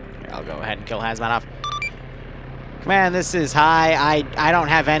 Here, I'll go ahead and kill hazmat off. Man, this is high. I don't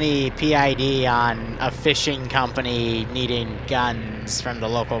have any PID on a fishing company needing guns from the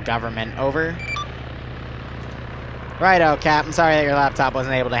local government. Over. Righto, Cap. I'm sorry that your laptop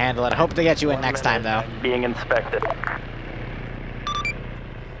wasn't able to handle it. I hope to get you in next time, though. Being inspected.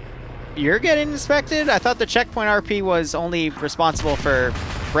 You're getting inspected? I thought the checkpoint RP was only responsible for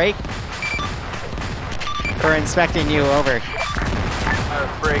inspecting you. Over.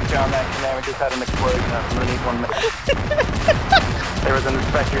 Breakdown that command. We just had an explosion. I'm gonna need 1 minute. There was an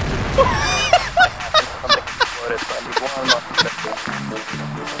inspector. Something exploded, so I need 1 more.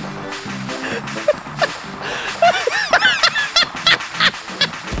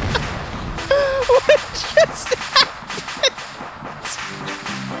 What just happened?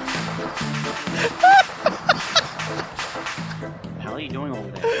 What the hell are you doing over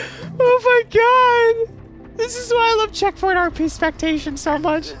there? Oh my god! This is why I love checkpoint RP spectation so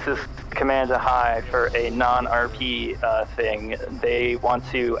much. This is command to high for a non-RP thing. They want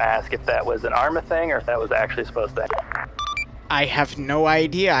to ask if that was an ARMA thing or if that was actually supposed to happen. I have no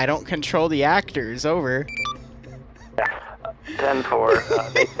idea. I don't control the actors. Over.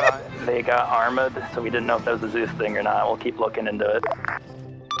 10-4. They thought they got armored, so we didn't know if that was a Zeus thing or not. We'll keep looking into it.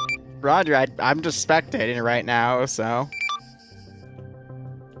 Roger, I'm just spectating right now, so...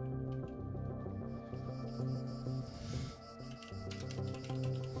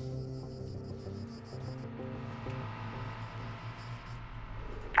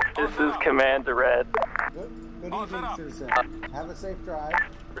 This is Command to Red. Good evening, Susan. Have a safe drive.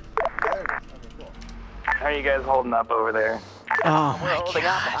 There it is. Okay, cool. How are you guys holding up over there? Oh We're holding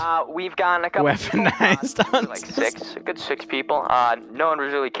up. We've gotten a couple weaponized people, like a good six people. No one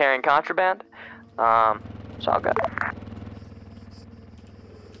was really carrying contraband. It's all good.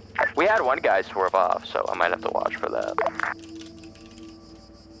 We had one guy swerve off, so I might have to watch for that.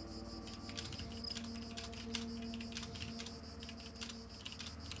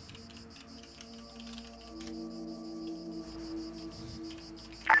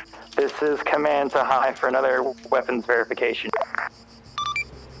 This is command to high for another weapons verification.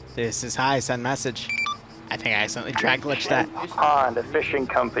 This is high, send message. I think I accidentally drag glitched that. Pond, a fishing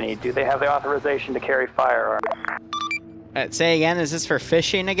company. Do they have the authorization to carry firearms? Say again, is this for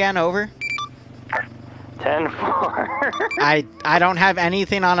fishing again? Over? 10-4. I don't have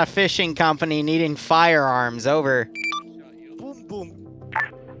anything on a fishing company needing firearms. Over.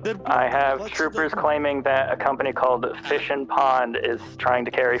 I have troopers claiming that a company called Fish and Pond is trying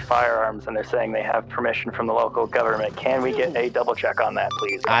to carry firearms, and they're saying they have permission from the local government. Can we get a double check on that,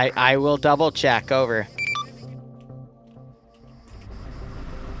 please? I will double check. Over.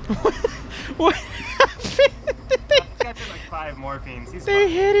 What happened? He's got like 5 morphines. He's they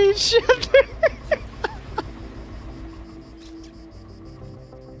hit each other.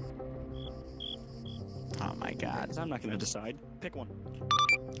 Oh my god. I'm not gonna decide. Pick one.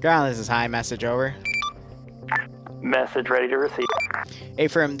 Ground, this is high, message over. Message ready to receive. Hey,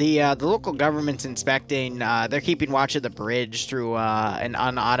 from the local government's inspecting, they're keeping watch of the bridge through an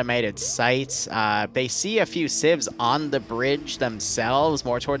unautomated site. They see a few civs on the bridge themselves,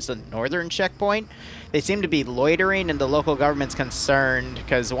 more towards the northern checkpoint. They seem to be loitering, and the local government's concerned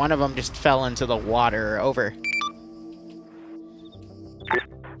because one of them just fell into the water. Over.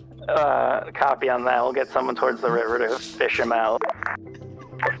 Copy on that. We'll get someone towards the river to fish him out.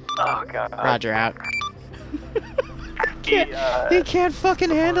 Oh god. Roger out. He can't fucking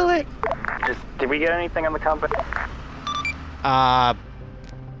handle it. Did we get anything on the company?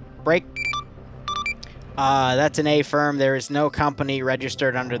 Break. That's an A firm. There is no company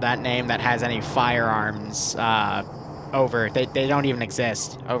registered under that name that has any firearms. Over. They don't even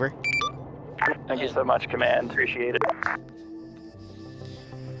exist. Over. Thank you so much, Command. Appreciate it.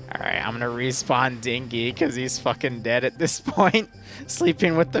 Alright, I'm gonna respawn Dingy because he's fucking dead at this point.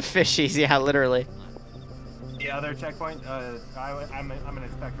 Sleeping with the fishies, yeah, literally. The other checkpoint, I'm an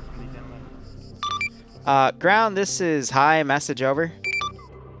inspector for the gentleman. Ground, this is high, message over.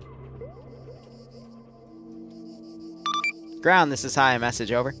 Ground, this is high,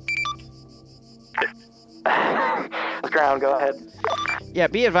 message over. Ground, go ahead. Yeah,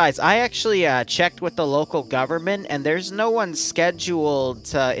 be advised, I actually checked with the local government, and there's no one scheduled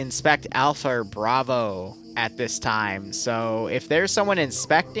to inspect Alpha or Bravo at this time. So if there's someone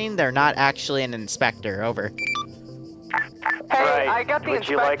inspecting, they're not actually an inspector. Over. Hey, right. I got the Would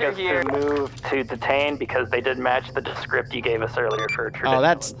you like us here. to move to detain because they did match the script you gave us earlier for traditional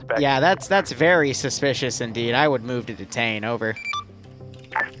inspection? Yeah, that's very suspicious indeed. I would move to detain. Over.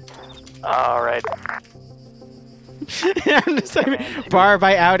 All right. I'm just like, Barb,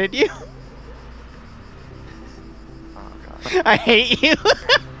 I outed you. Oh, God. I hate you.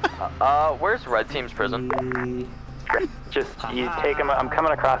 Where's Red Team's prison? Just, you take him. I'm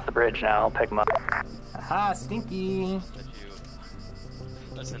coming across the bridge now. I'll pick him up. Aha, stinky.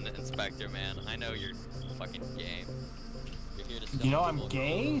 Listen, Inspector, man. I know you're fucking game. You're here to sell You know I'm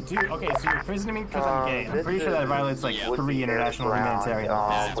gay? Dude, okay, so you're imprisoning me because I'm gay. I'm pretty sure that violates like 3 international humanitarian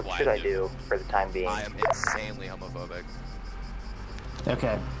laws. What should I do for the time being? I am insanely homophobic.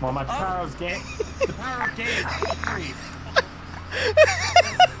 Okay, well my power of gay. The power of gay is free.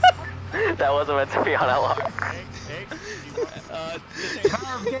 That wasn't meant to be on LR. The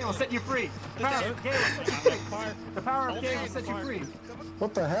power of gay will set you free. The power of gay will set you free. The power of gay will set you free.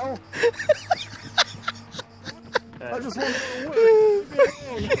 What the hell? I just want to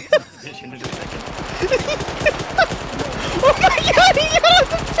Oh my god, he got on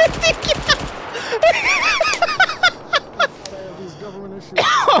the 50 these government issues. Oh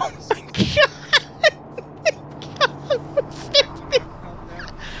my god.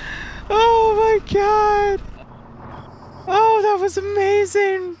 Oh my god. Oh, that was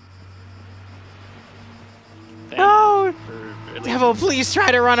amazing. No. Devil, please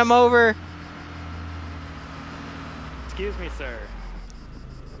try to run him over. Excuse me, sir.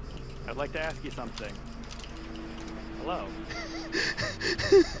 I'd like to ask you something. Hello.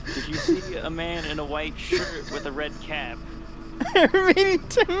 Did you see a man in a white shirt with a red cap? Remaining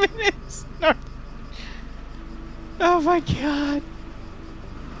 10 minutes. No. Oh my god.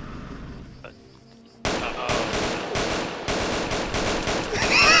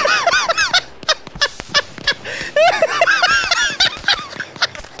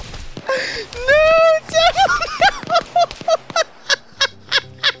 No, Devil!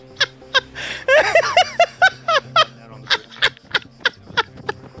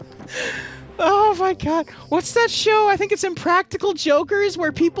 god. What's that show? I think it's Impractical Jokers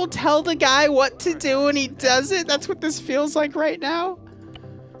where people tell the guy what to do and he does it. That's what this feels like right now.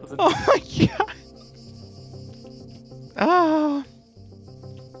 Oh my god. Oh.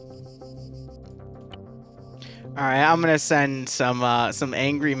 Alright, I'm gonna send some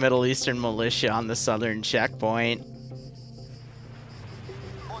angry Middle Eastern militia on the southern checkpoint.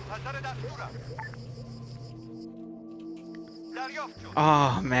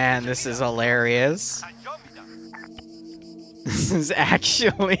 Oh man, this is hilarious. This is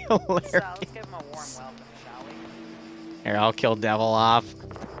actually hilarious. Let's give him a warm welcome, shall we? Here, I'll kill Devil off.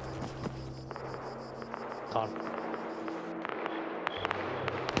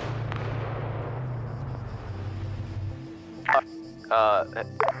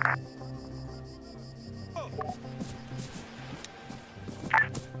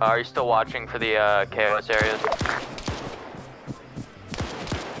 Are you still watching for the KOS areas?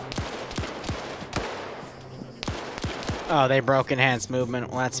 Oh, they broke enhanced movement.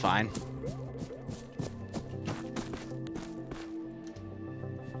 Well, that's fine.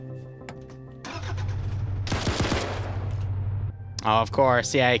 Oh, of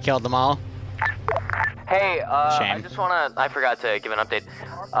course. Yeah, he killed them all. Hey, I just I forgot to give an update.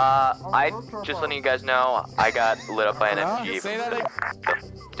 I just letting you guys know, I got lit up by an MG. Say that again.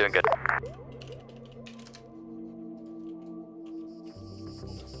 Doing good.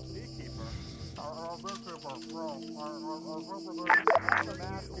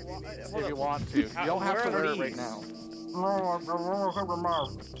 If you want to. You don't have to wear it right now.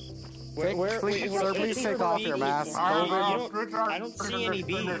 Please, sir, please take off your mask. I don't see any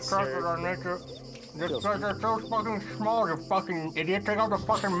bees, sir. They're so fucking small, you fucking idiot. Take off the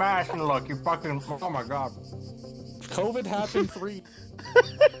fucking mask and look, you fucking... Oh my god. COVID happened 3...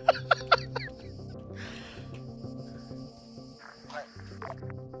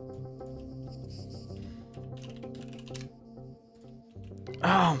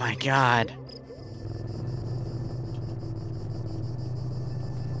 Oh my god.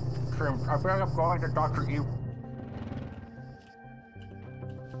 I feel like I'm going to Dr. E.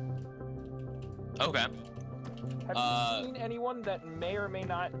 Okay. Have you seen anyone that may or may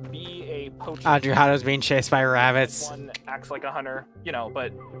not be a poacher? Adriano's being chased by rabbits. One acts like a hunter, you know,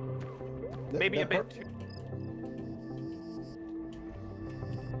 but maybe a bit too...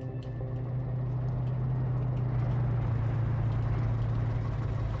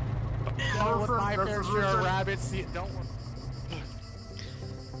 With my fair share of rabbits, don't...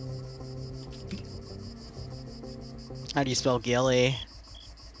 How do you spell Gilly?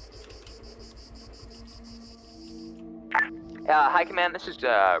 Hi, Command. This is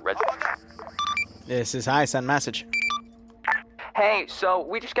Red. This is hi. Send message. Hey, so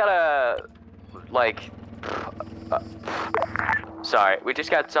we just got a sorry, we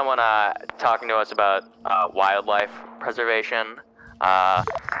just got someone talking to us about wildlife preservation.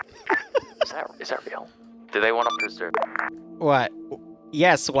 Is that real? Do they want to preserve? What?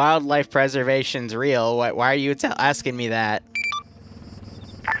 Yes, wildlife preservation's real. Why are you asking me that?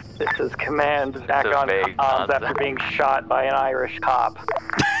 This is Command back on comms after being shot by an Irish cop.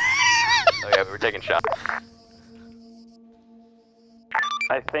 Oh yeah, we're taking shots.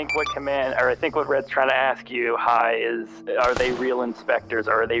 I think what Red's trying to ask you, Hi, is are they real inspectors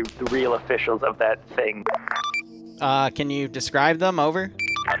or are they the real officials of that thing? Can you describe them? Over.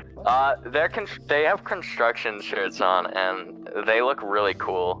 They have construction shirts on and they look really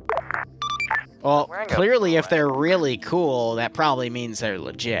cool. Well, clearly if they're really cool, that probably means they're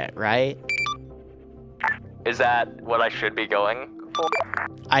legit, right? Is that what I should be going for?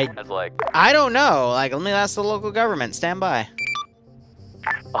 I don't know. Like, let me ask the local government. Stand by.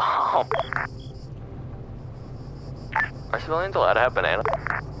 Oh. Are civilians allowed to have bananas?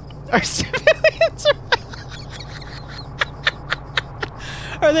 Are civilians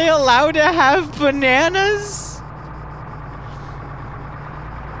Are they allowed to have bananas?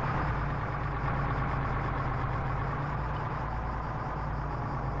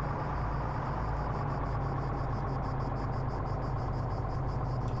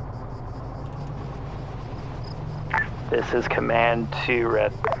 This is Command 2,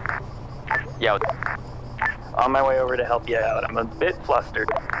 Red. Yeah. On my way over to help you out. I'm a bit flustered.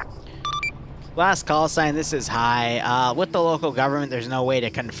 Last call sign, this is Hi. With the local government, there's no way to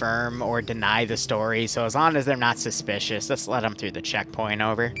confirm or deny the story, so as long as they're not suspicious, let's let them through the checkpoint,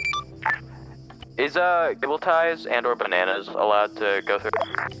 over. Is cable ties and or bananas allowed to go through?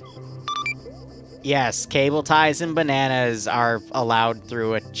 Yes, cable ties and bananas are allowed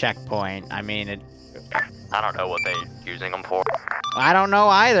through a checkpoint. I mean, I don't know what they're using them for. I don't know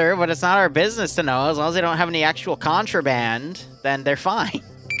either, but it's not our business to know. As long as they don't have any actual contraband, then they're fine.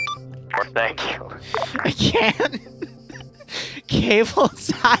 Thank you. I can't. Cable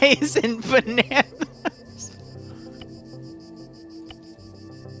size and bananas.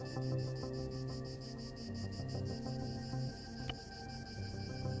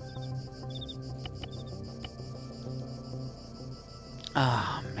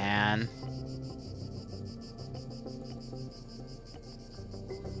 Oh, man.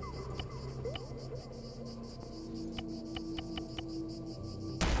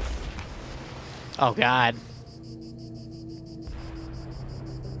 Oh, God.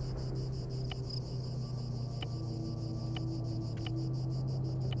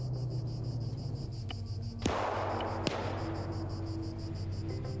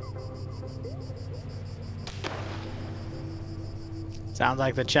 Sounds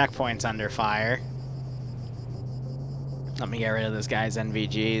like the checkpoint's under fire. Let me get rid of this guy's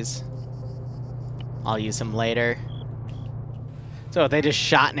NVGs. I'll use them later. So they just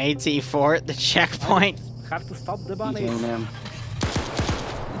shot an AT-4 at the checkpoint. Have to stop the bunnies. man.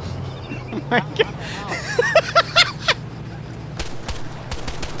 Oh my God.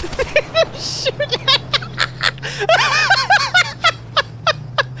 Shoot.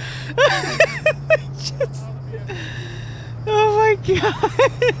 Just... Oh my God.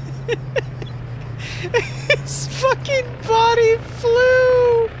 His fucking body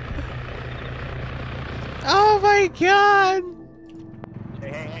flew. Oh my God.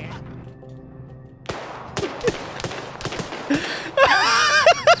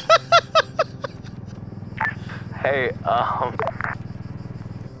 Hey,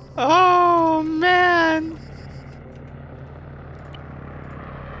 Oh man.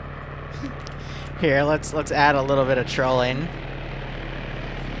 Here, let's add a little bit of trolling.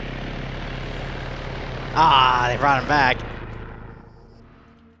 Ah, they brought him back.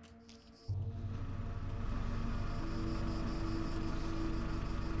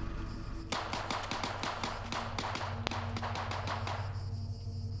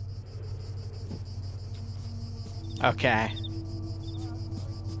 Okay.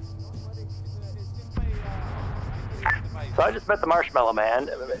 so I just met the Marshmallow Man.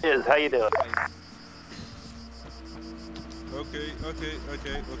 How you doing? Okay.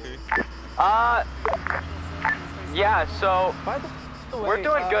 Yeah, so we're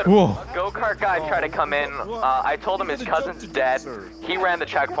doing good. Whoa. A go-kart guy tried to come in. I told him his cousin's dead. He ran the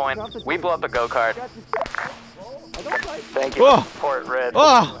checkpoint. We blew up the go-kart. Thank you for the support, Red.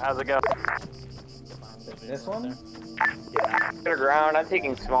 Oh. How's it going? This one? Underground, I'm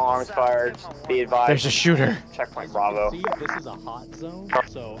taking small arms fire. Be advised. There's a shooter. Checkpoint Bravo. See, this is a hot zone,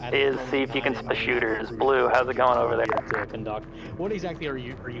 so See if you can see the shooters. Blue, how's it going over there? to conduct. What exactly are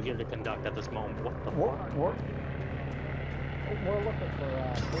you here to conduct at this moment? What the fuck? We're looking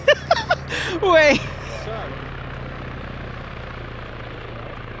for, Wait. Sir.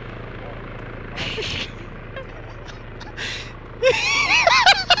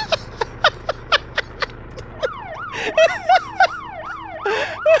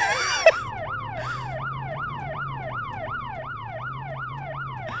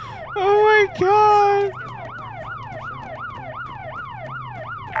 Oh my God.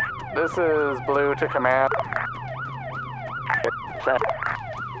 This is Blue to command.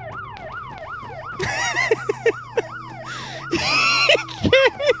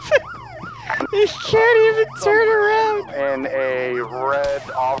 He can't even turn around. In a red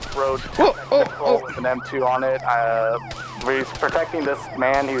off-road vehicle with an M2 on it. He's protecting this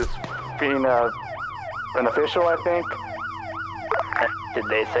man. He was being an official, I think. Did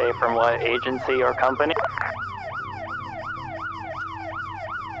they say from what agency or company?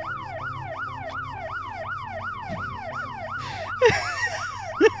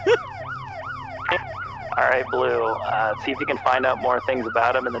 Alright, Blue, see if you can find out more things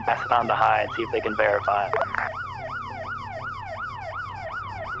about him and then pass it on to High and see if they can verify it.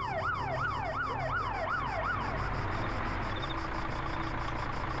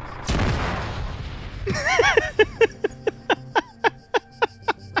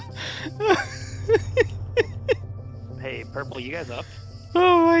 Hey, Purple, you guys up?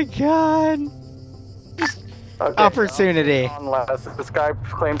 Oh my God. Okay. Opportunity. Unless this guy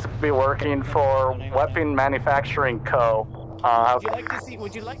claims to be working for Weapon Manufacturing Co. Would you like to see?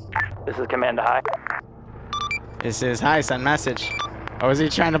 Would you like? This is Commander High. This is Hi, send message. Oh, is he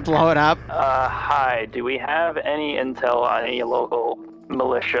trying to blow it up? Hi, do we have any intel on any local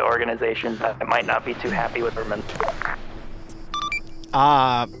militia organizations that might not be too happy with government?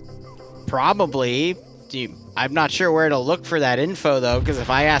 Probably. I'm not sure where to look for that info, though, because if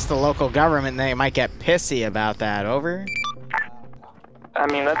I ask the local government, they might get pissy about that. Over? I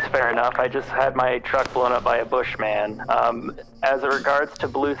mean, that's fair enough. I just had my truck blown up by a bushman. As it regards to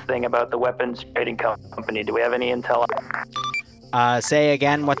Blue's thing about the weapons trading company, do we have any intel? Say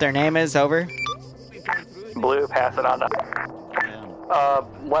again what their name is, over. Blue, pass it on to...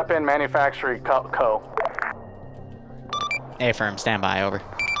 Weapon Manufacturing Co. A-firm, stand by, over.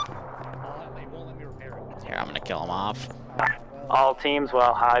 Here, I'm gonna kill him off. All teams,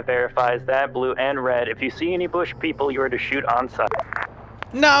 while High verifies that, Blue and Red, if you see any bush people, you are to shoot on sight.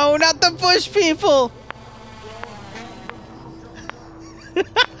 No, not the bush people!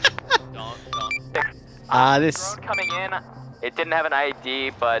 This Road coming in, it didn't have an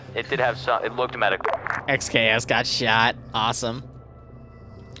ID, but it did have some. It looked medical. XKS got shot. Awesome.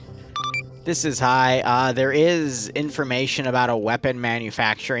 This is High. There is information about a weapon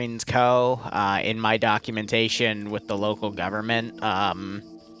manufacturing co. In my documentation with the local government.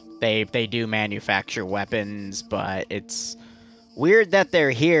 They do manufacture weapons, but it's weird that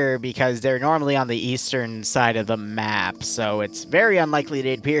they're here because they're normally on the eastern side of the map, so it's very unlikely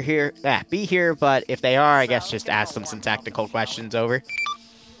they'd be here, but if they are, I guess just ask them some technical questions, over.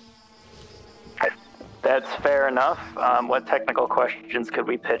 That's fair enough. What technical questions could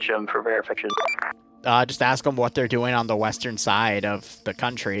we pitch them for verification? Just ask them what they're doing on the western side of the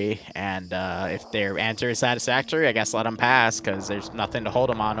country, and if their answer is satisfactory, I guess let them pass, because there's nothing to hold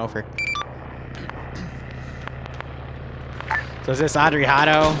them on, over. So is this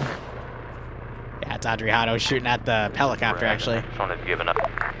Adriano? Yeah, it's Adriano shooting at the helicopter, actually. Just wanted to give an up.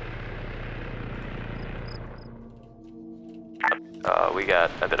 We got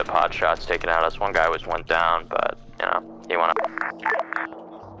a bit of pot shots taken out us. One guy went down, but, you know, he went up.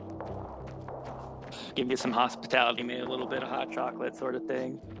 Give you some hospitality, maybe a little bit of hot chocolate sort of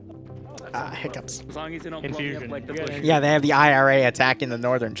thing. Hiccups. As long as you don't blow me up like the bush. Yeah, they have the IRA attacking the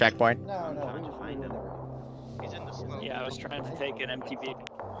northern checkpoint. How'd you find him? He's in the snow. Yeah, I was trying to take an MTV.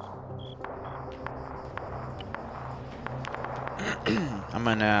 I'm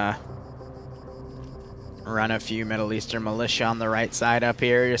gonna run a few Middle Eastern militia on the right side up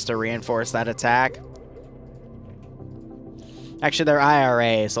here just to reinforce that attack. Actually, they're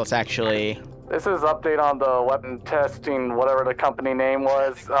IRA, so let's actually... This is update on the weapon testing, whatever the company name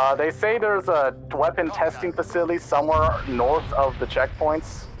was. They say there's a weapon testing facility somewhere north of the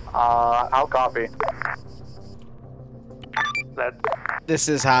checkpoints. I'll copy. This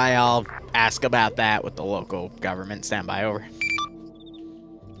is High. I'll ask about that with the local government. Stand by, over.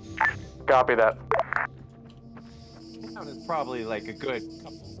 Copy that. It's probably like a good...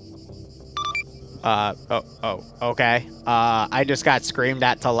 okay. I just got screamed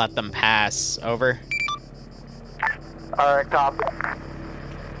at to let them pass. Over. Alright, copy.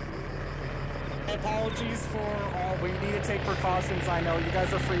 Apologies for all. We need to take precautions. I know you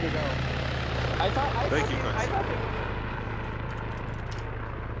guys are free to go. Thank you,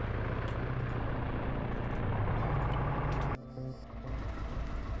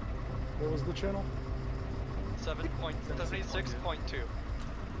 What was the channel? 7.76.2.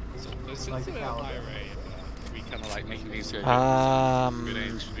 So since the IRA, we kind of like making these good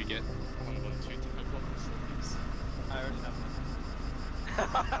aims, should we get one of them to typical facilities? I already know.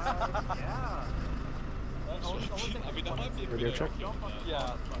 Yeah. I mean, that might be a Radio good check? idea.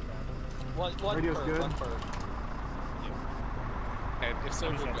 Yeah. One Radio's per, good. one per. And if so,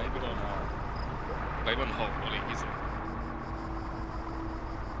 we'll blame it on Hulk while he's in.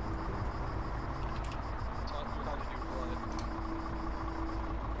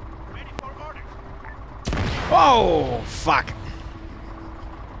 Whoa! Fuck.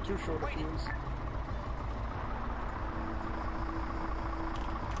 Too short a fuse.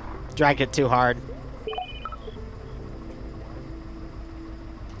 Drank it too hard.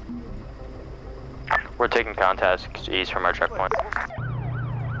 We're taking contest east from our checkpoint.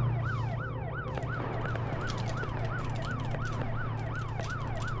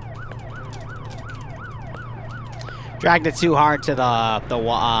 Dragged it too hard to the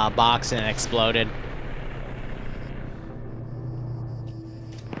box and it exploded.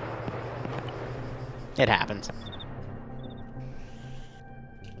 It happens.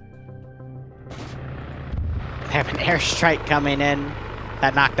 They have an airstrike coming in.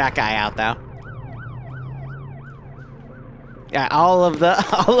 That knocked that guy out, though. Yeah, all of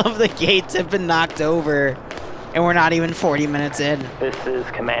the gates have been knocked over, and we're not even 40 minutes in. This is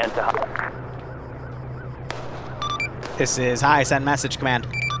command to High. This is High. Send message, command.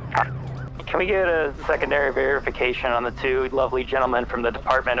 Can we get a secondary verification on the two lovely gentlemen from the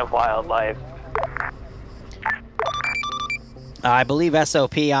Department of Wildlife? I believe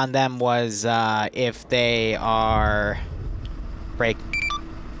SOP on them was if they are break.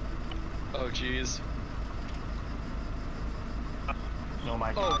 Oh jeez. Oh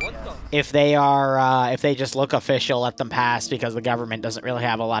my god. If they are, if they just look official, let them pass because the government doesn't really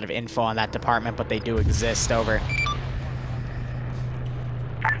have a lot of info on that department, but they do exist. Over.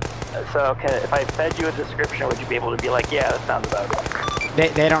 So, if I fed you a description, would you be able to be like, yeah, that sounds about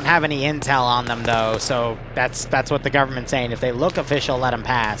right? They don't have any intel on them though, so that's what the government's saying. If they look official, let them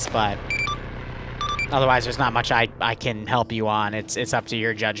pass, but otherwise, there's not much I can help you on. It's up to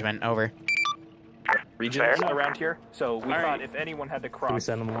your judgment. Over. Regions around here, so we thought if anyone had to cross. Can we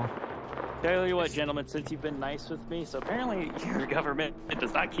send them along? Tell you what, gentlemen, since you've been nice with me, so apparently your government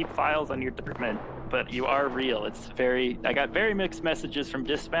does not keep files on your department, but you are real. I got very mixed messages from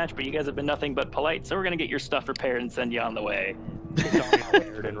dispatch, but you guys have been nothing but polite, so we're gonna get your stuff repaired and send you on the way. It's all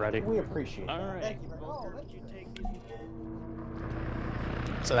prepared and ready. We appreciate it. All right. Thank you very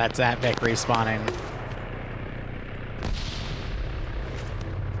much. So that's that Vic respawning.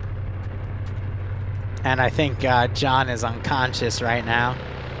 And I think John is unconscious right now.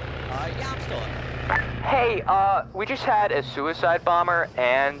 Yeah, I'm still up. Hey, we just had a suicide bomber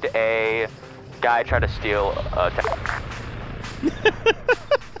and a guy try to steal a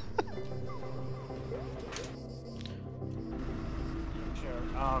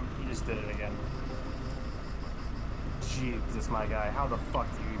Sure, he just did it again. Jesus, my guy, how the fuck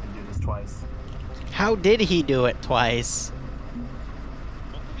do you even do this twice? How did he do it twice?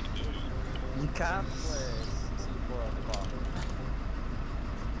 You can't play C4 on the bomb.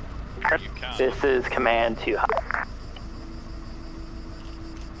 This is command to.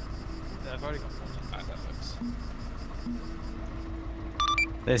 I've already got one. That looks.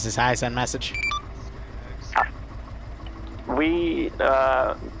 This is high, send message.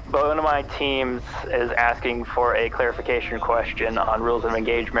 One of my teams is asking for a clarification question on rules of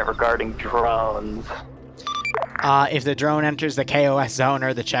engagement regarding drones. If the drone enters the KOS zone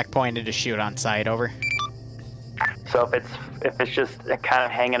or the checkpoint, it is shoot on sight. Over. So if it's just kind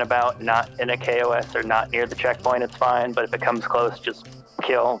of hanging about, not in a KOS or not near the checkpoint, it's fine. But if it comes close, just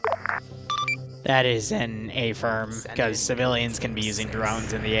kill. That is an A-firm, because civilians can be using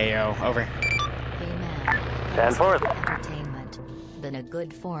drones in the AO. Over. Stand forth. Entertainment. Been a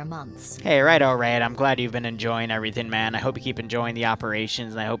good 4 months. Hey, righto, Raid. I'm glad you've been enjoying everything, man. I hope you keep enjoying the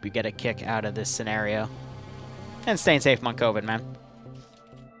operations, and I hope you get a kick out of this scenario. And staying safe among COVID, man.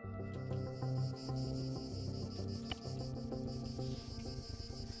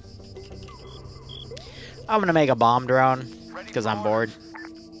 I'm gonna make a bomb drone, because I'm bored.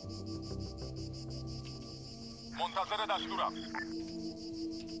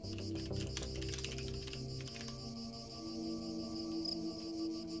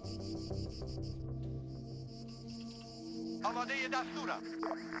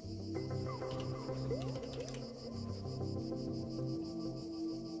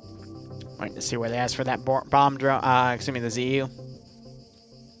 Waiting to see where they asked for that bomb drone. Excuse me, the ZU.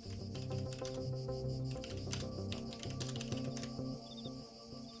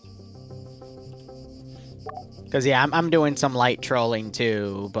 Because, yeah, I'm doing some light trolling,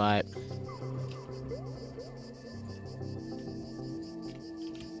 too, but...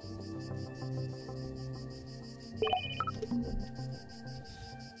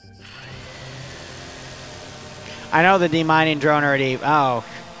 I know the demining drone already... Oh.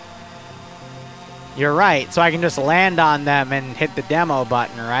 You're right, so I can just land on them and hit the demo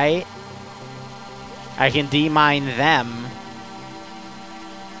button, right? I can demine them.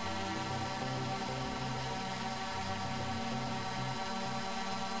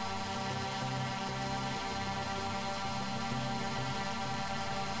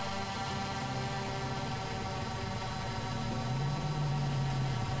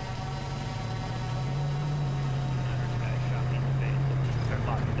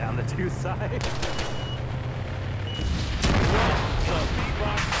 Down the two sides.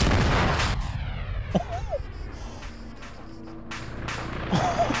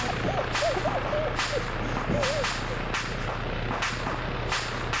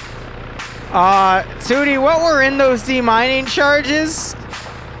 Tootie, what were in those demining charges?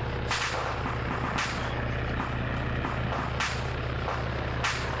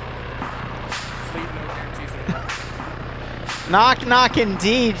 Knock, knock,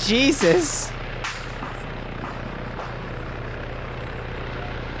 indeed, Jesus.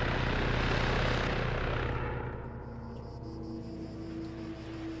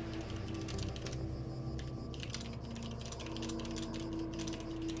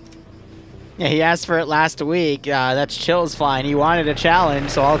 Yeah, he asked for it last week. That's Chill's fine. He wanted a challenge,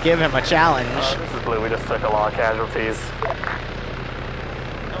 so I'll give him a challenge. This is Blue. We just took a lot of casualties.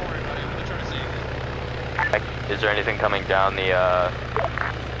 Is there anything coming down the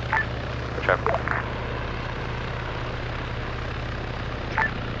truck?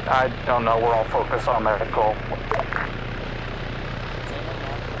 I don't know. We're all focused on medical.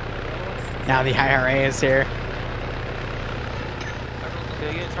 Now the IRA is here.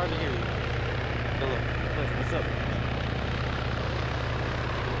 It's hard to hear you. Hello. What's up?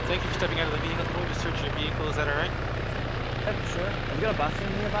 Thank you for stepping out of the vehicle. I'm going to search your vehicle. Is that alright? Yeah, sure. Have you got a bus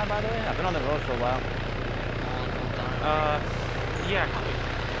in nearby, by the way? I've been on the road for a while. Yeah.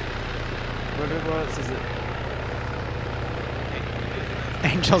 What else is it?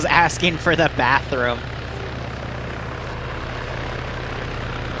 Angel's asking for the bathroom.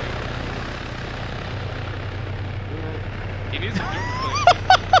 He needs to do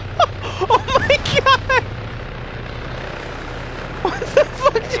Oh my god! What the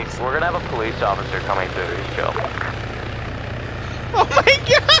fuck? We're gonna have a police officer coming through. He's chill. Oh my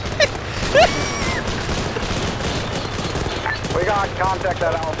god! We got contact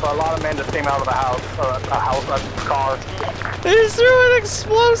at Alpha. A lot of men just came out of the house. A car. They just threw an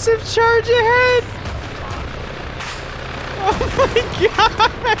explosive charge ahead! Oh my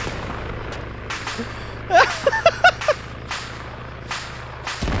god!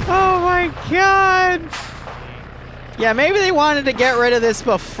 Oh my god! Yeah, maybe they wanted to get rid of this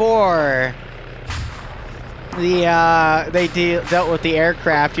before they dealt with the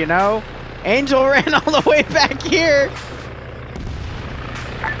aircraft, you know? Angel ran all the way back here!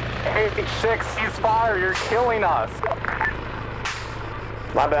 86, ceasefire, you're killing us.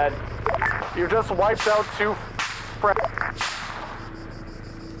 My bad. You just wiped out 2 friends.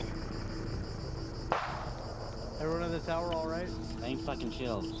 Everyone in the tower all right? I ain't fucking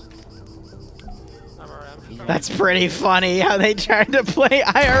chill. That's pretty funny how they tried to play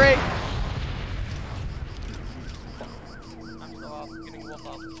IRA.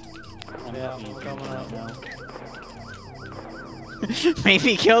 Yeah, I'm coming out now.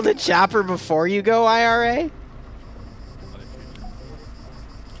 Maybe kill the chopper before you go IRA?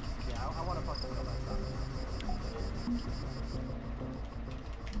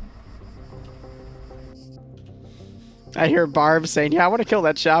 I hear Barb saying, yeah, I want to kill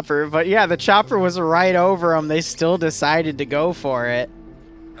that chopper. But yeah, the chopper was right over them. They still decided to go for it.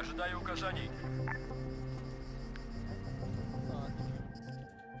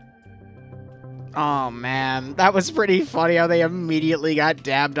 Oh man, that was pretty funny how they immediately got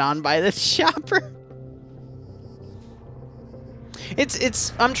dabbed on by this chopper.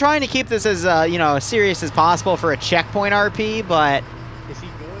 I'm trying to keep this as you know, as serious as possible for a checkpoint RP, but Is he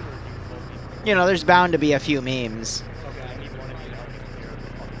good or do you both need you know, there's bound to be a few memes. Okay, I need one of you to help me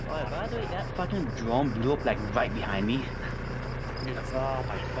here. By the way, that fucking drone blew up like right behind me. Oh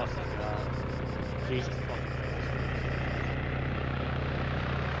my fucking god. Jesus fucking Christ.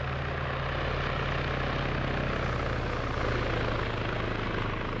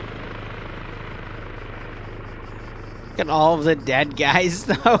 Look at all of the dead guys,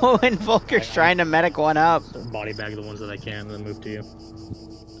 though, and Volker's trying to medic one up. Body bag the ones that I can, and then move to you.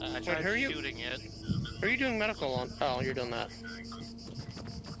 I tried shooting it. Who are you doing medical on? Oh, you're doing that.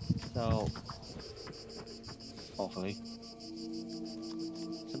 So, hopefully.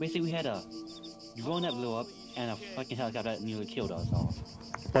 So basically, we had a drone that blew up and a fucking helicopter that nearly killed us all.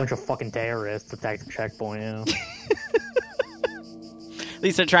 Bunch of fucking terrorists attacked the checkpoint, you know. At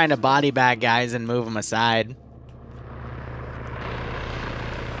least they're trying to body bag guys and move them aside.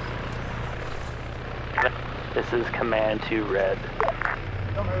 This is Command to Red.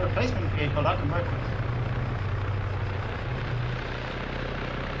 Got my replacement vehicle, that can work.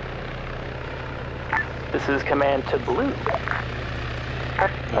 This is Command to Blue. Move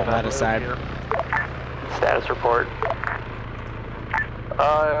that aside. Status report.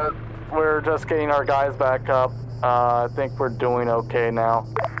 We're just getting our guys back up. I think we're doing okay now.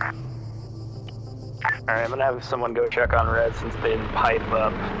 Alright, I'm gonna have someone go check on Red since they didn't pipe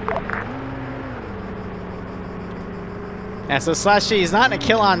up. Yeah, so Slushy, he's not in a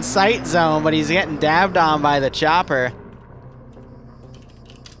kill on sight zone, but he's getting dabbed on by the chopper.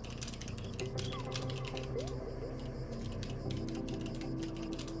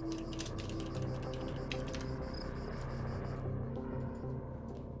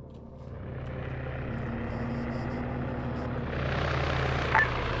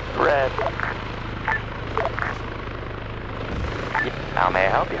 Red. How may I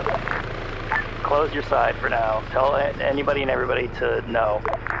help you? Close your side for now. Tell anybody and everybody to no.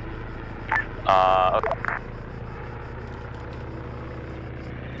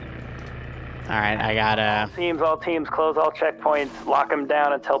 Alright, I gotta... All teams, close all checkpoints, lock them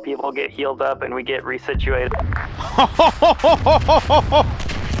down until people get healed up and we get resituated.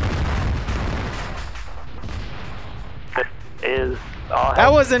 Is all that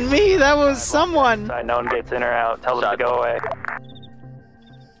wasn't me, that was someone. No one gets in or out. Tell them to go away.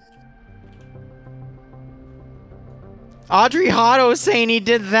 Audrey Hotto saying he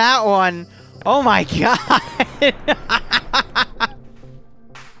did that one. Oh my god.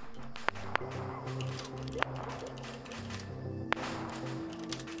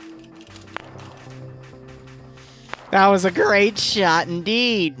 That was a great shot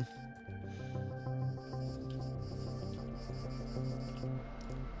indeed.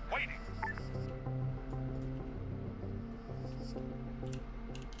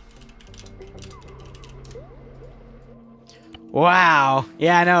 Wow.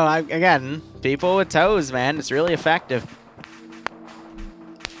 Yeah, I know. Again, people with toes, man. It's really effective.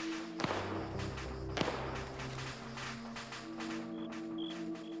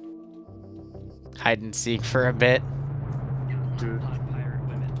 Hide and seek for a bit. Dude. Well,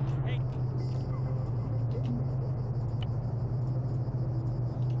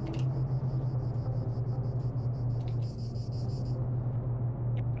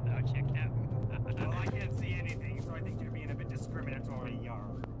 I can't see anything, so I think you're being a bit discriminatory, Yar.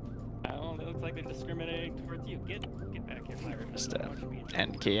 Oh, it looks like they're discriminating towards you. Get back here, Liru. Just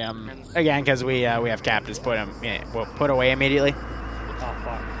end key again, because we have captives put him. Yeah, we'll put away immediately. Oh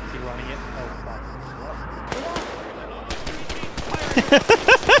fuck! Is he running it? Oh fuck!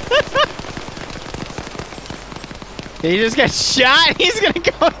 Did he just get shot? He's gonna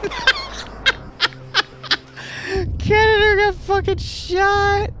go. Canada got fucking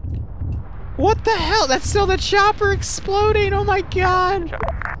shot. What the hell? That's still the chopper exploding. Oh my god.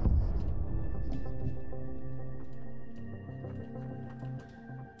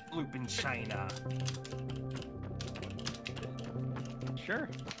 Loop in China. Sure.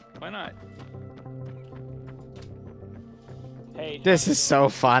 Why not? Hey. This is so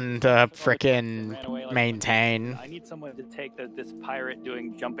fun to frickin' maintain. I need someone to take this pirate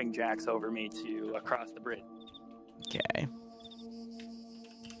doing jumping jacks over me to across the bridge. Okay.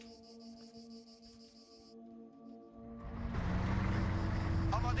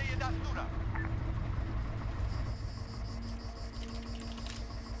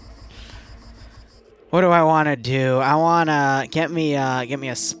 What do I want to do? I want to get me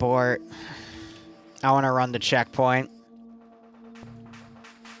a sport. I want to run the checkpoint.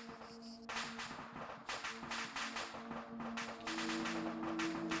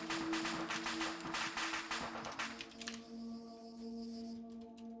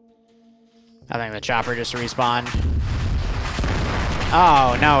 I think the chopper just respawned.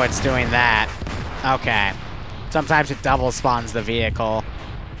 Oh, no, it's doing that. Okay. Sometimes it double spawns the vehicle.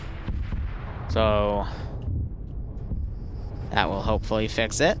 So that will hopefully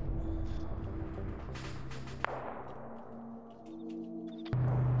fix it.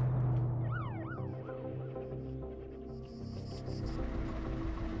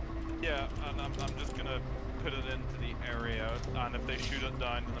 Yeah, and I'm just gonna put it into the area, and if they shoot it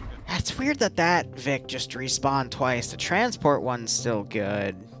down, then I'm gonna... It's weird that Vic just respawned twice. The transport one's still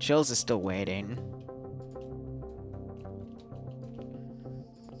good. Chills is still waiting.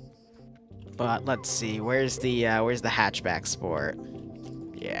 But let's see, where's the hatchback sport?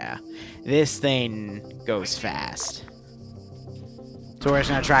 Yeah, this thing goes fast. So we're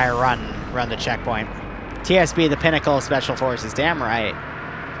just gonna try to run the checkpoint. TSB, the pinnacle of special forces. Damn right.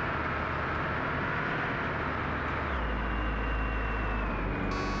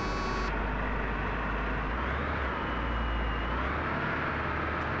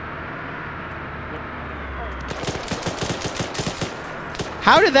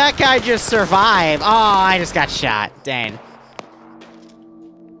 How did that guy just survive? Oh, I just got shot. Dang.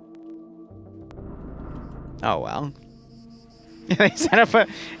 Oh, well. They set up an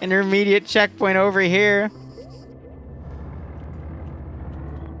intermediate checkpoint over here.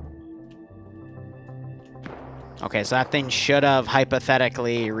 Okay, so that thing should have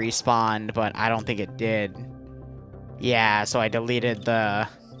hypothetically respawned, but I don't think it did. Yeah, so I deleted the...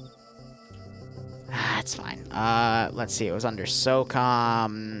 That's fine. Let's see. It was under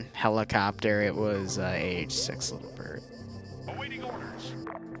SOCOM, helicopter. It was AH-6 Little Bird. Awaiting orders.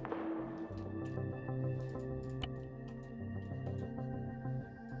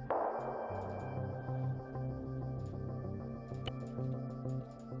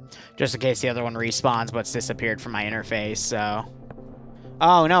 Just in case the other one respawns, but it's disappeared from my interface, so...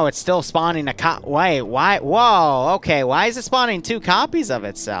 Oh, no, it's still spawning a Wait, why? Whoa, okay. Why is it spawning 2 copies of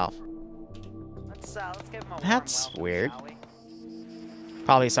itself? Let's give him a That's warm welcome, weird. shall we?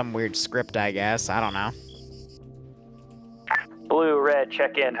 Probably some weird script, I guess. I don't know. Blue, red,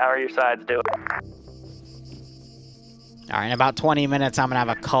 check in. How are your sides doing? Alright, in about 20 minutes, I'm gonna have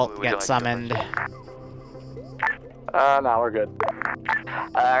a cult get summoned. No, we're good.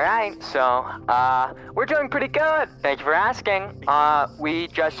 Alright, so, we're doing pretty good. Thank you for asking. We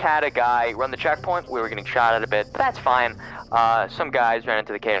just had a guy run the checkpoint. We were getting shot at a bit, but that's fine. Some guys ran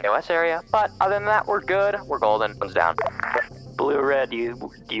into the KOS area, but other than that, we're good. We're golden. One's down. Blue Red, do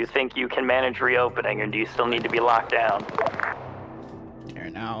you think you can manage reopening, or do you still need to be locked down? Here,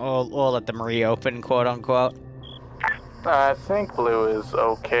 now, we'll let them reopen, quote unquote. I think Blue is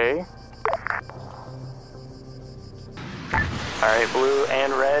okay. Alright, Blue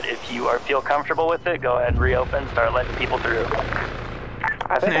and Red, if you feel comfortable with it, go ahead and reopen, start letting people through.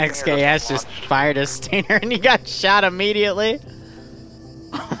 XKS just fired a stinger and he got shot immediately.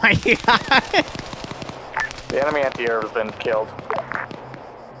 Oh my god. The enemy anti-air has been killed.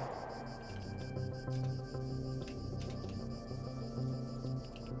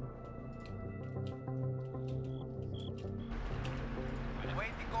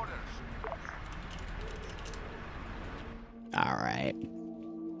 Alright.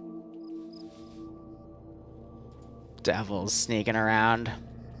 Devil's sneaking around.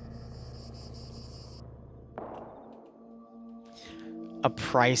 A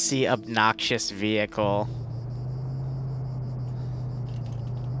pricey, obnoxious vehicle.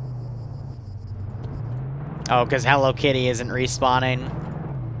 Oh, because Hello Kitty isn't respawning.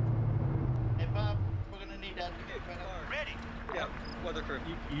 Hey Bob, we're gonna need that. Ready? Yeah, weather crew.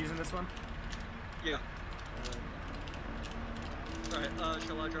 You using this one? Yeah. Alright,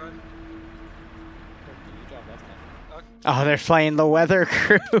 shall I drive? You drive last time. Okay. Oh, they're playing the weather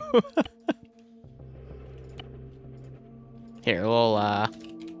crew. Here, we'll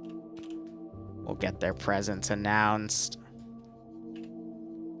get their presence announced.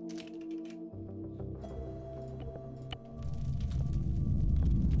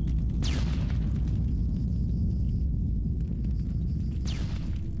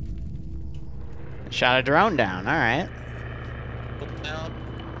 Shot a drone down, alright.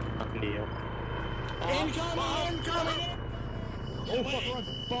 Incoming! Oh, fuck, run!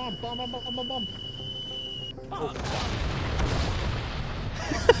 Bomb! Bomb! Bomb! Bomb! Bomb! Bomb! Oh.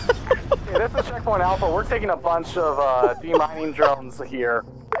 Hey, this is Checkpoint Alpha. We're taking a bunch of demining drones here.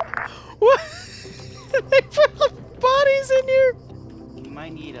 What? They put bodies in here? You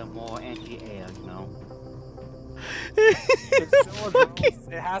might need a more anti-air, no?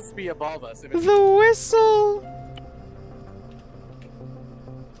 It has to be above us. The whistle!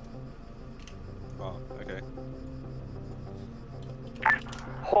 Oh, okay.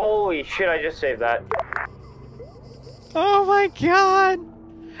 Holy shit, I just saved that. Oh my god!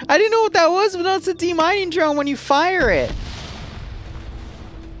 I didn't know what that was, but no, it's a demining drone when you fire it.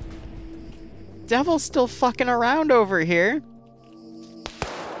 Devil's still fucking around over here.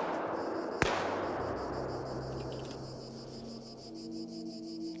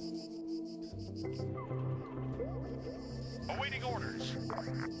 Awaiting orders.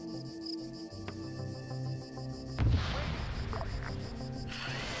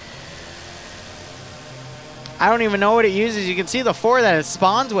 I don't even know what it uses. You can see the 4 that it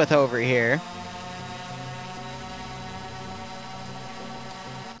spawns with over here.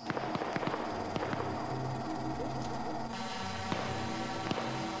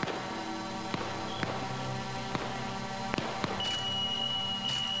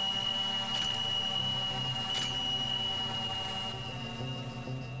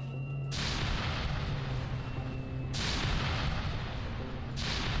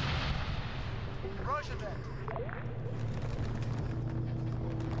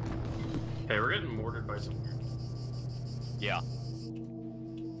 Hey, we're getting mortared by some. Yeah.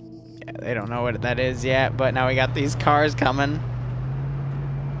 Yeah, they don't know what that is yet, but now we got these cars coming.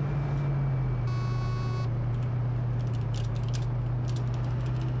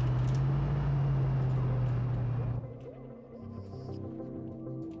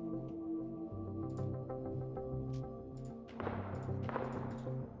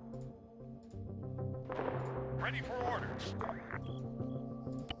 Ready for orders.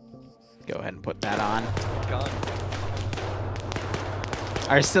 Go ahead and put that on.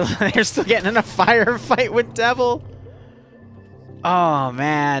 They're still getting in a firefight with Devil. Oh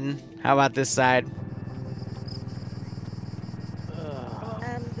man. How about this side?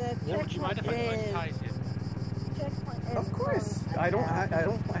 Would you mind if I unties you? Of course. I don't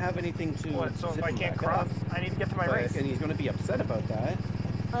have anything to. What? So if I can't cross, I need to get to my race. And he's going to be upset about that.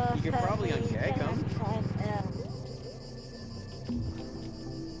 You could probably ungag him.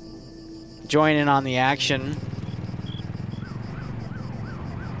 Join in on the action.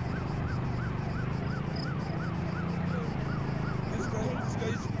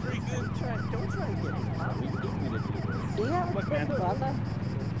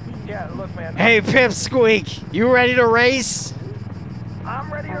 Yeah, look, man. Hey, Pipsqueak, you ready to race?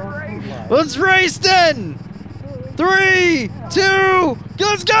 Let's race then! 3, 2,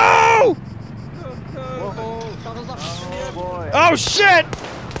 let's go! Oh shit!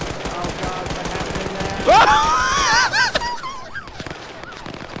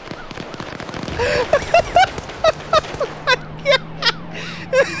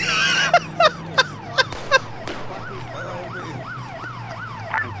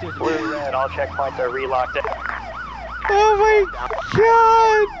 Blue, red, all checkpoints are relocked. Oh my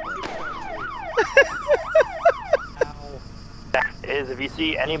god! Is if you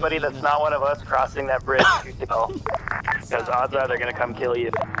see anybody that's not one of us crossing that bridge, because odds are they're gonna come kill you.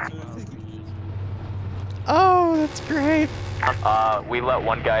 Oh, that's great. We let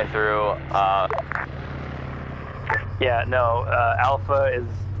one guy through. Yeah, no, Alpha is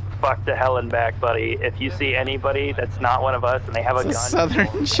fucked to hell and back, buddy. If you see anybody that's not one of us and they have a gun,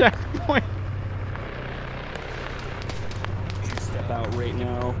 southern checkpoint. Step out right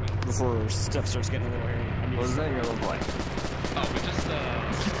now before stuff starts getting a little hairy. What is that your little boy? Oh, we just,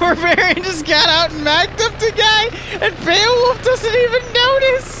 Barbarian just got out and macked up the guy, and Beowulf doesn't even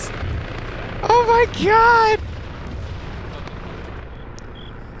notice! Oh my god!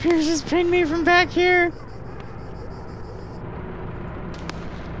 Pierce just pinned me from back here.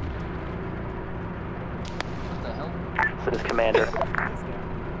 This is Commander.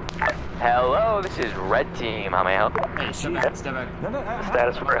 Hello, this is Red Team. How may I help? Hey, step back.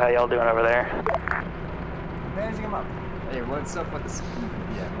 Status report, how y'all doing over there? Bandaging him up. Hey, what's up with this?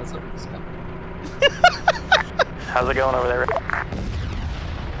 Yeah, what's up with this guy? How's it going over there?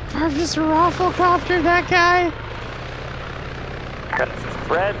 Barb just raffle-coptered that guy.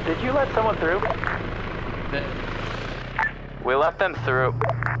 Red, did you let someone through? We let them through.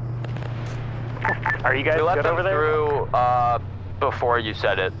 Are you guys we let good them over there? through before you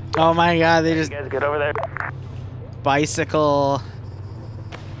said it. Oh my god, they just... You guys good over there? Bicycle...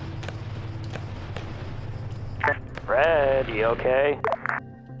 Red, you okay?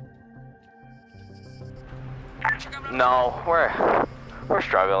 No, we're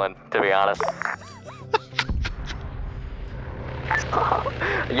struggling, to be honest.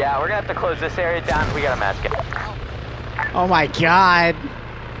 Yeah, we're gonna have to close this area down. We got a mask it. Oh my god.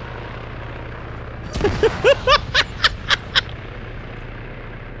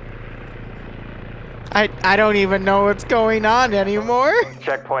 I don't even know what's going on anymore.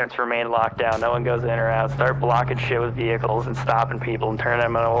 Checkpoints remain locked down. No one goes in or out. Start blocking shit with vehicles and stopping people and turning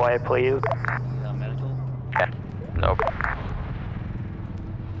them away, please. Medical? Yeah. Nope.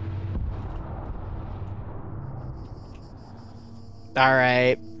 All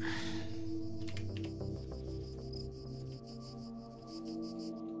right.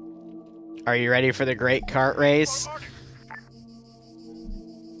 Are you ready for the great kart race?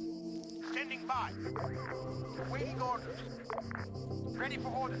 Standing by. Waiting orders. Ready for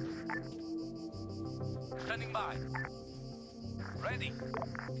orders. Standing by. Ready.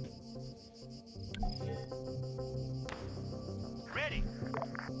 Ready.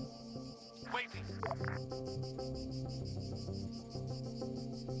 Waiting.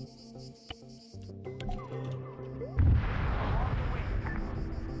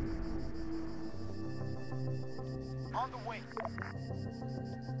 On the way.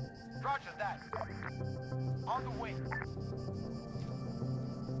 Roger that. On the way.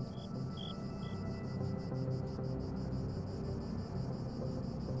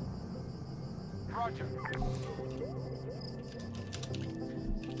 Roger.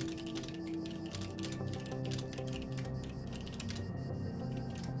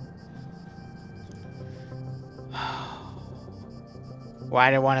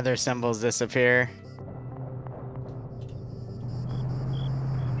 Why did one of their symbols disappear?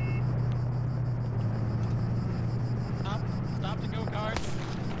 Stop the go-karts.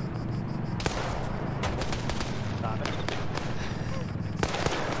 Stop it.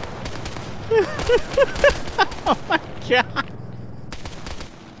 Oh my god.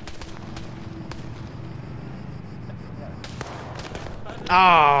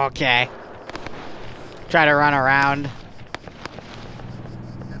 Oh, okay. Try to run around.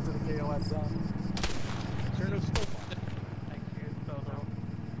 Into the KOS zone. Turn of scope. Thank you, Toto.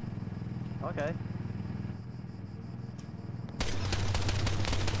 Okay.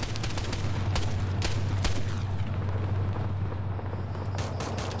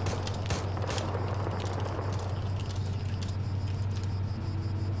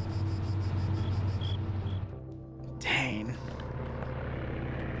 Dang.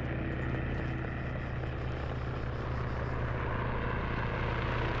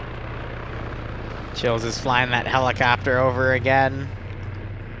 Chills is flying that helicopter over again.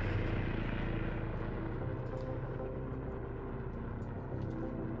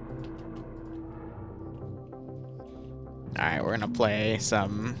 play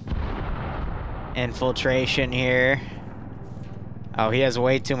some infiltration here. Oh, he has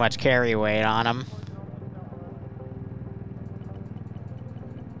way too much carry weight on him.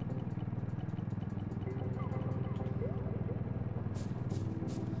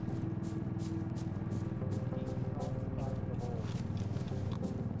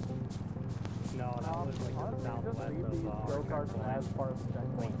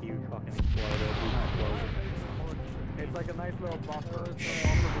 It's like a nice little buffer.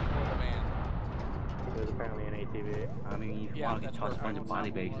 There's apparently an ATV. I mean, if you want to get tossed a bunch of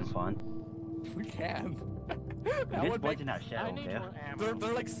body bags and fun. We can. This wasn't our shadow, okay?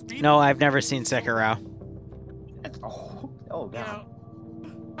 They're like speed. No, I've never seen Sekiro. Oh, God. You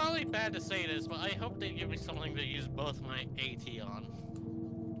know, probably bad to say this, but I hope they give me something to use both my AT on.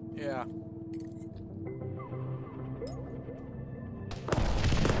 Yeah.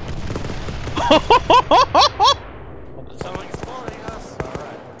 Someone's following us.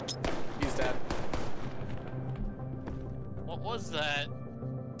 Alright. He's dead. What was that?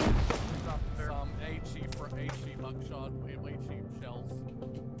 Some HE buckshot, HE shells.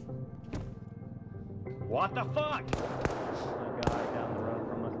 What the fuck? The guy down the road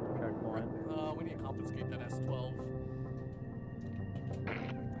from us at the checkpoint. We need to confiscate that S12.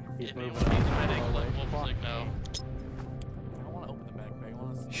 He's moving Wolf was like, no. I don't want to open the backpack. I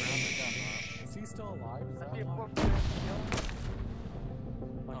want to grab the gun. Is he still alive? Is that alive?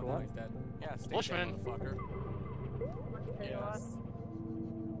 Oh, no, he's dead. Yeah, stay Bushman. dead, motherfucker. Yes.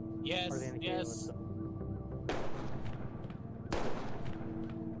 Yes, yes.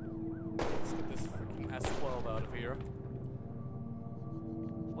 Let's get this freaking S12 out of here.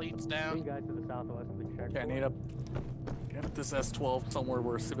 Fleet's down. Guy to the southwest of the checkpoint. Okay, I need to get this S12 somewhere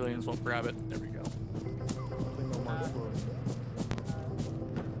where civilians won't grab it. There we go.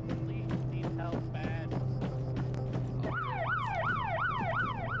 Please help bad.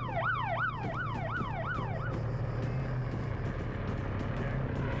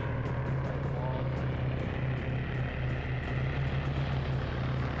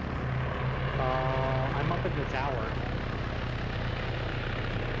 I'm up in the tower.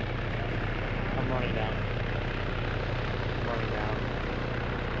 I'm running down.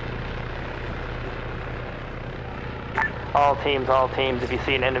 All teams, if you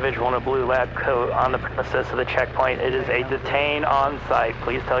see an individual in a blue lab coat on the premises of the checkpoint, it is a detain on site.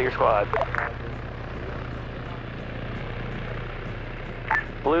 Please tell your squad.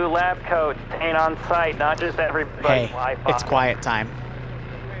 Blue lab coat, detain on site, not just everybody. Hey, Wi-Fi. it's quiet time.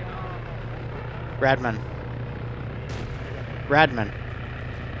 Redman.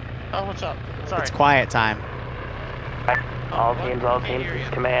 Oh, what's up? Sorry. It's quiet time. All teams, this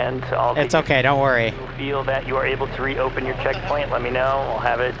command. All It's teams okay, don't worry. who feel that you are able to reopen your checkpoint, let me know. We'll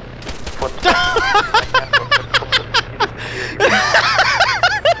have it flipped.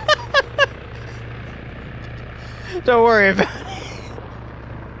 Don't worry about it.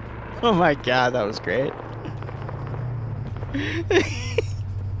 Oh my god, that was great.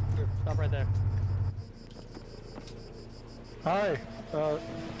 Stop right there. Hi.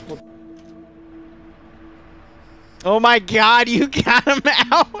 Oh my god, you got him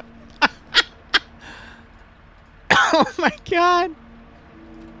out! Oh my god!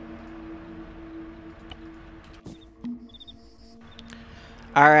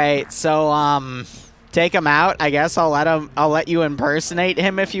 Alright, so, take him out. I guess I'll let you impersonate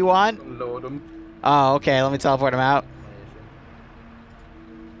him if you want. Load him. Oh, okay, let me teleport him out.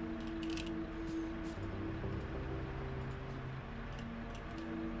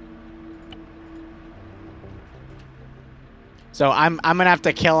 So I'm gonna have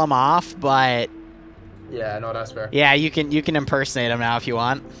to kill him off, but Yeah, no, that's fair. yeah, you can impersonate him now if you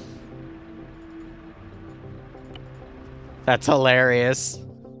want. That's hilarious.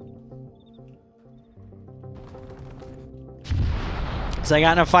 So I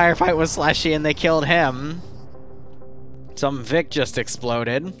got in a firefight with Slushy and they killed him. Some Vic just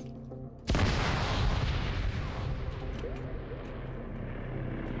exploded.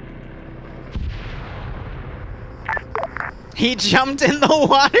 He jumped in the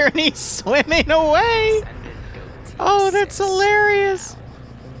water and he's swimming away. Oh, that's hilarious.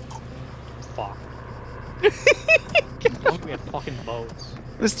 Fuck. We have fucking boats.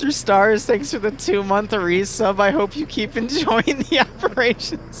 Mr. Stars, thanks for the 2-month resub. I hope you keep enjoying the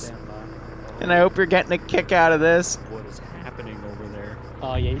operations. And I hope you're getting a kick out of this. What is happening over there?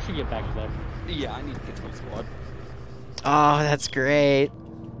 Oh, yeah, you should get back to that. Yeah, I need to get to my squad. Oh, that's great.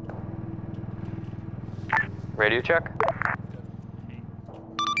 Radio check.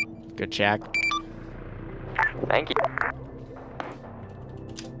 Good check. Thank you.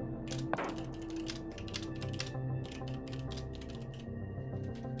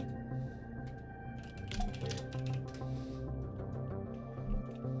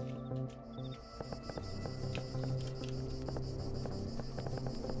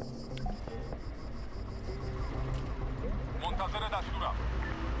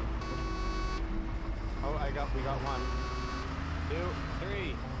 Oh, we got 1, 2,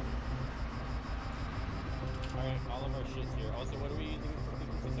 3. Alright, all of our shit's here. Also, what are we using for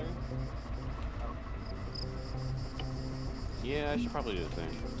frequency, sir? Yeah, I should probably do the same.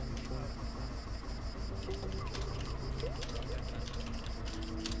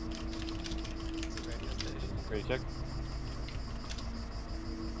 Ready, check.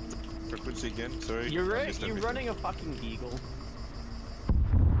 Frequency again, sorry. You're running a fucking Deagle.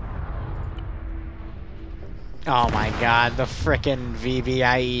 Oh my god, the frickin'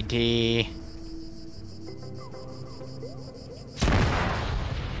 VVIED.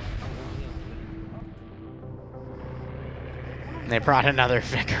 They brought another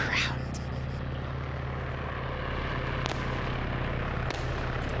Vic around.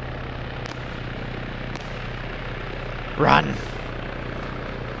 Run!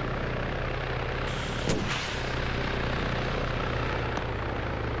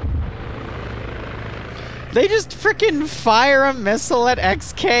 They just frickin' fire a missile at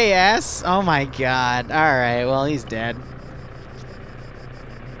XKS? Oh my god. Alright, well, he's dead.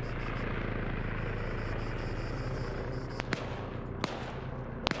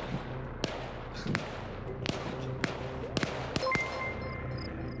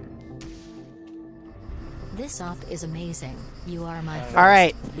 This op is amazing. You are my first.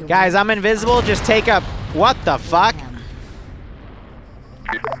 Alright, guys, I'm invisible. Just take up. What the fuck?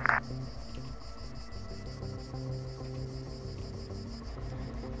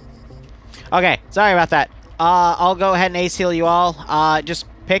 Okay, sorry about that. I'll go ahead and ace heal you all. Just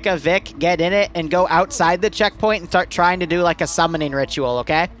pick a Vic, get in it, and go outside the checkpoint and start trying to do like a summoning ritual,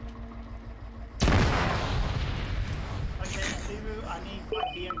 okay?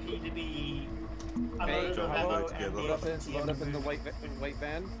 Load up in the white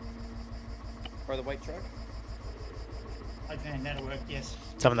van? Or the white truck? White van, that'll work, yes.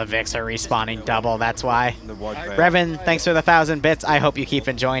 Some of the Vics are respawning double, that's why. The white van. Revan, thanks for the 1,000 bits. I hope you keep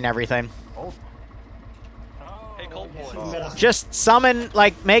enjoying everything. Just summon,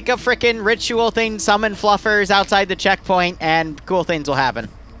 like, make a frickin' ritual thing, summon fluffers outside the checkpoint, and cool things will happen.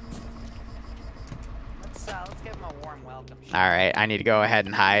 Let's give him a warm welcome. Alright, I need to go ahead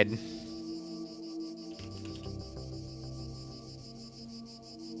and hide.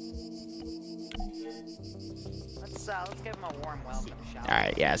 Let's give him a warm welcome, shall we?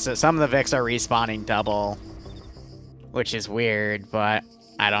 Alright, yeah, so some of the Vics are respawning double, which is weird, but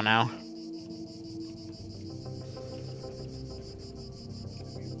I don't know.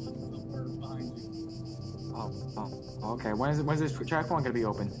 Oh, okay. When's this checkpoint gonna be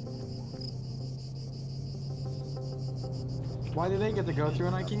open? Why do they get to go through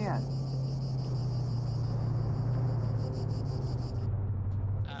and I can't?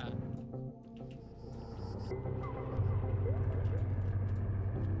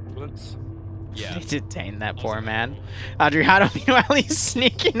 Yeah. They detained that poor man. Adriano, meanwhile, he's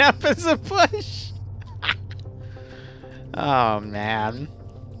sneaking up as a push. Oh, man.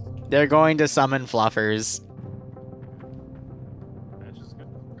 They're going to summon fluffers.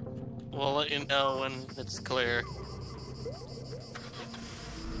 We'll let you know when it's clear.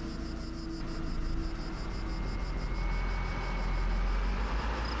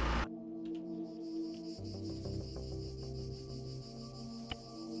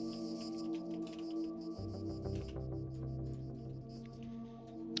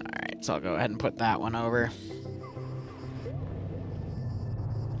 Alright, so I'll go ahead and put that one over.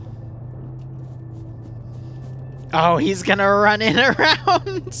 Oh, he's gonna run in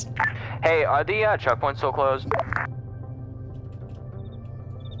around. Hey, are the checkpoints still closed?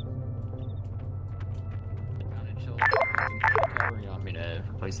 You want me to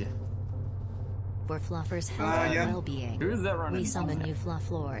replace you? For Fluffer's health and yeah. well-being, Who is that running? we summon you, Fluff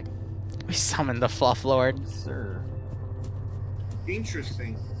Lord. We summon the Fluff Lord. Sir.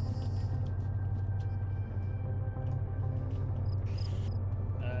 Interesting.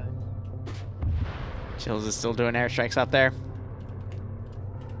 Chills is still doing airstrikes out there.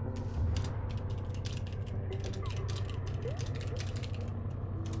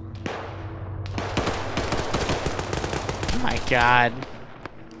 Oh my god.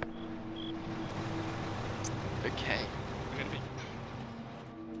 Okay.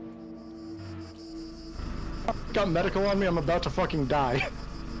 Got medical on me, I'm about to fucking die.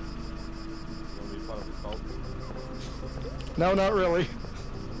 No, not really.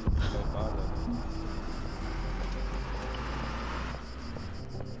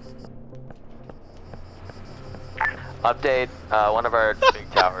 Update, one of our big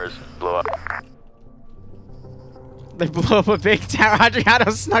towers blew up. They blew up a big tower.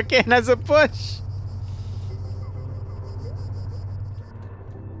 Adriano snuck in as a push.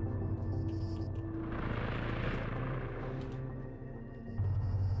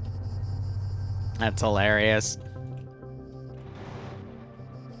 That's hilarious.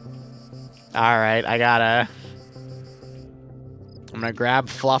 Alright, I'm gonna grab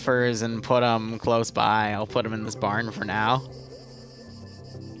Fluffers and put them close by. I'll put them in this barn for now.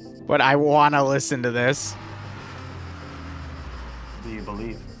 But I want to listen to this. Do you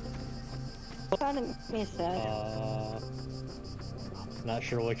believe? Not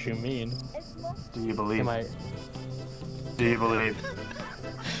sure what you mean. Do you believe? Do you believe?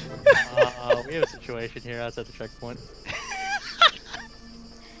 We have a situation here outside the checkpoint.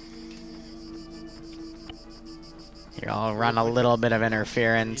 Here, I'll run a little bit of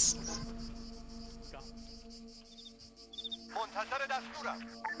interference.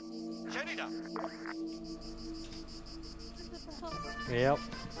 Yep.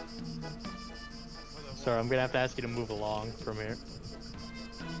 Sorry, I'm gonna have to ask you to move along from here.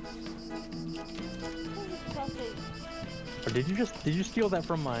 Or did you steal that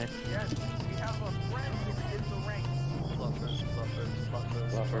from my? Yes, we have a friend in the ranks.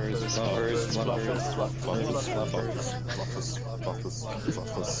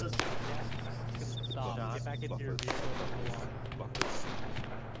 Stop. Get back into your vehicle.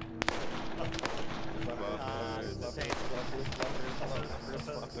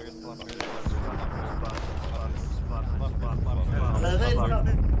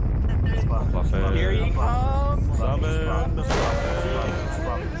 Here you come.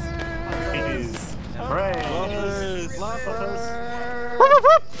 Please. Praise.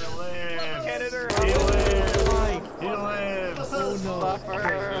 He lives.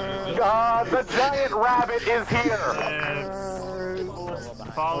 God, the giant rabbit is here.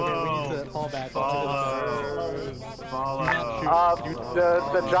 Follow.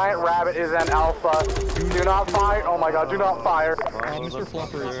 The giant rabbit is an alpha. Do not fire. Oh my God, do not fire. Mr.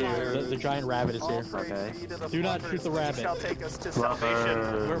 Fluffer is here. The giant rabbit is here. Okay. Do not shoot the rabbit. Shall take us to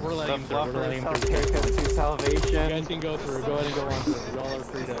salvation. We're letting him through. We're letting him through. Take us to salvation. You guys can go through. Go ahead and go on through. Y'all are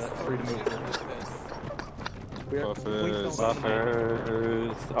free to move through.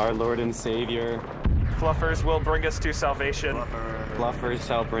 Fluffers, our Lord and Savior. Fluffers will bring us to salvation. Fluffers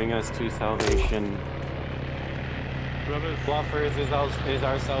shall bring us to salvation. Fluffers is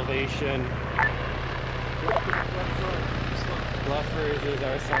our salvation. Fluffers is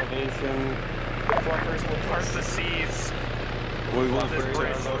our salvation. Fluffers will part the seas. We will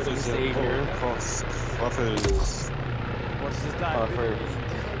bring our Lord and Savior. Fluffers. What's his name? Fluffers.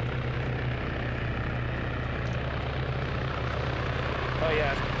 Oh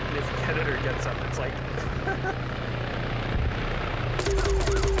yeah, if Editor gets up, it's like...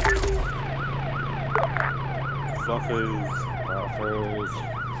 Fluffers.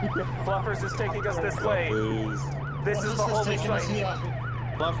 Fluffers is taking us this way. This is the holy site.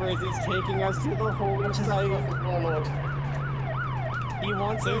 Fluffers is taking us to the holy site. He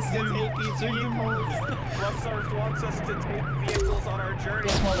wants us to take these vehicles. Fluffers wants us to take vehicles on our journey.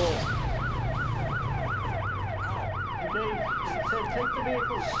 Take the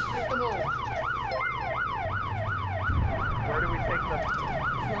vehicles. Take them all. Where do we take them?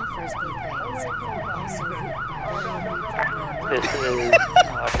 This is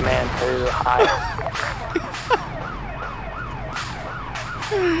Command 2 High.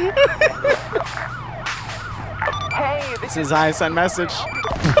 Hey, this is ISN message.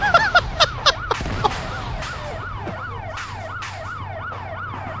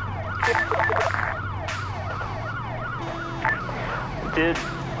 Did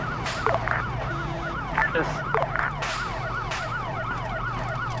this?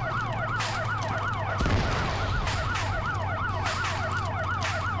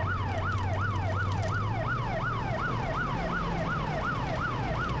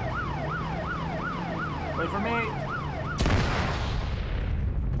 Wait for me.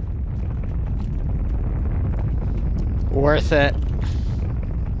 Worth it.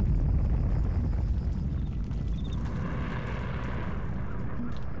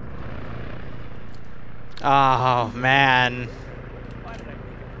 Oh man,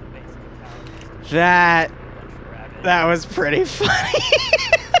 that was pretty funny.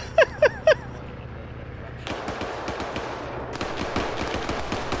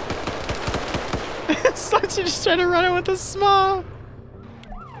 Slutzy just trying to run it with a small.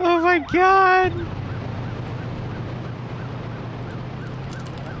 Oh my god.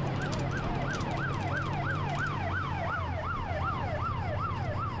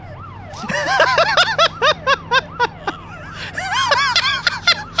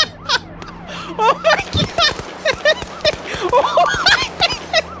 Oh my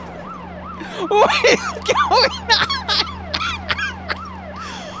god! What is going on?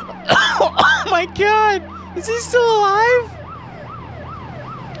 Oh my god! Is he still alive?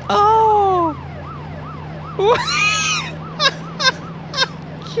 Oh!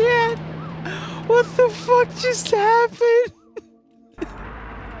 Can't. What the fuck just happened?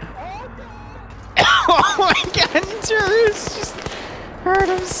 Oh my god, Turus just hurt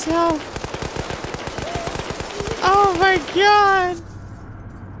himself. Oh my god.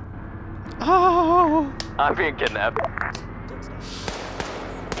 Oh. I'm being kidnapped.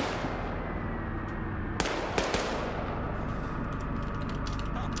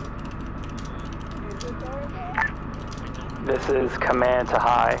 This is command to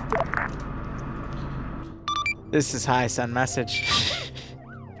high. This is high, send message.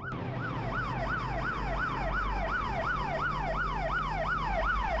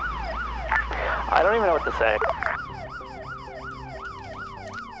 I don't even know what to say.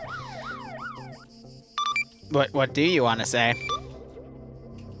 What do you want to say?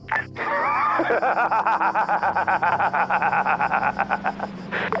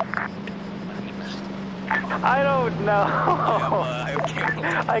 I don't know.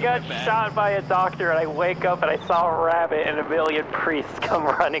 I got shot by a doctor and I wake up and I saw a rabbit and a million priests come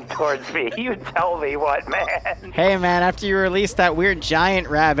running towards me. You tell me what, man. Hey man, after you released that weird giant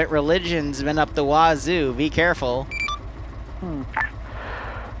rabbit, religion's been up the wazoo. Be careful.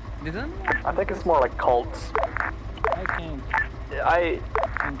 I think it's more like cults.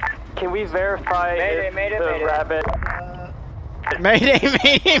 Can we verify if the rabbit... Mayday,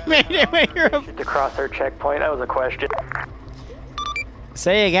 to cross our checkpoint? That was a question.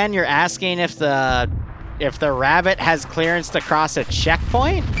 Say again, you're asking if the rabbit has clearance to cross a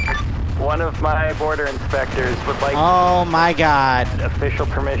checkpoint? One of my border inspectors would like oh my god. Official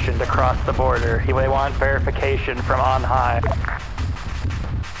permission to cross the border. They want verification from on high.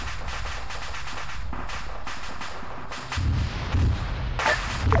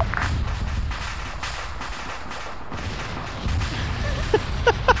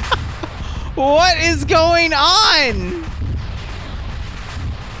 What is going on?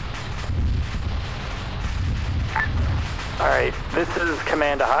 Alright, this is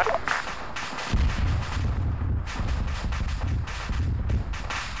command to high.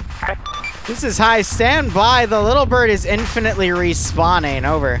 This is high, stand by. The little bird is infinitely respawning.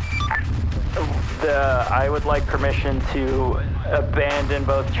 Over. I would like permission to abandon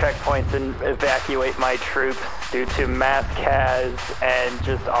both checkpoints and evacuate my troops due to mass cas and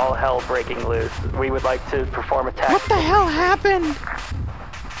just all hell breaking loose. We would like to perform a tactical... What the hell happened?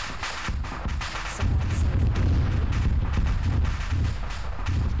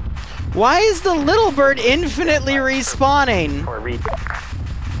 Why is the little bird infinitely respawning?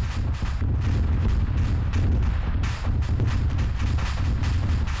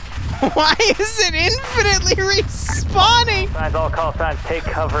 Why is it infinitely respawning? Signs, all call signs, take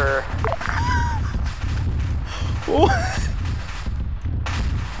cover.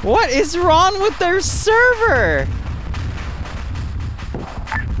 What is wrong with their server?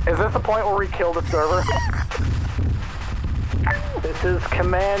 Is this the point where we kill the server? This is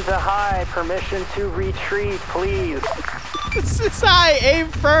command to high. Permission to retreat, please. This is high. Aim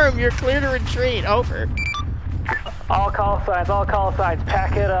firm. You're clear to retreat. Over. All call signs,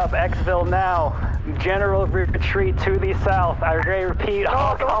 pack it up, Xville now. General retreat to the south. I repeat,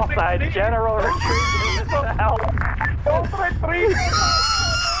 all call signs, general retreat to the south. Don't retreat!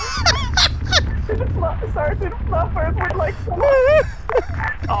 Sergeant Fluffers would like some...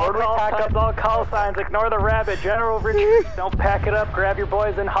 All call signs, ignore the rabbit, general retreat. Don't pack it up, grab your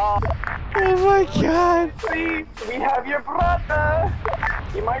boys and haul. Oh my god. Please, we have your brother.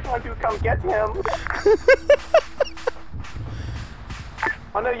 You might want to come get him.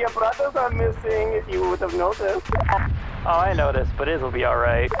 One of your brothers are missing, if you would have noticed. Oh, I noticed, but his will be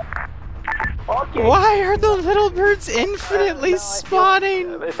alright. Okay. Why are the little birds infinitely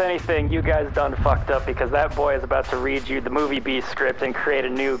spawning? If anything, you guys done fucked up because that boy is about to read you the movie B script and create a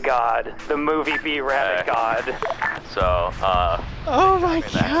new god. The movie B rabbit god. So, oh my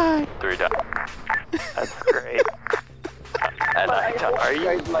god. 3 times. That's great. Are you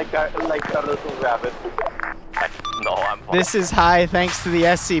guys like a little rabbit? No, I'm fine. This is high thanks to the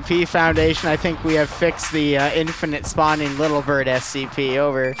SCP Foundation. I think we have fixed the infinite spawning little bird SCP.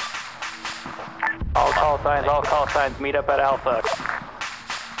 Over. All call signs, meet up at Alpha.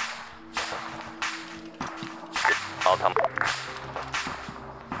 I'll come.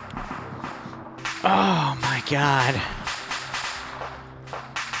 Oh my god.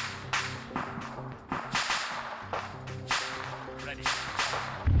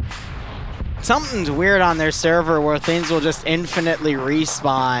 Something's weird on their server where things will just infinitely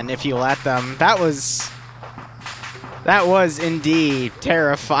respawn if you let them. That was indeed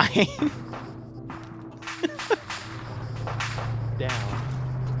terrifying. Down.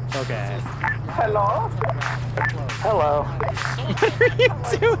 Okay. Hello? Hello. What are you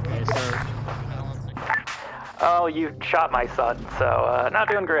doing? Okay, sir. Oh, you shot my son, so not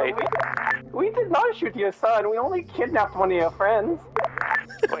doing great. We did not shoot your son. We only kidnapped one of your friends.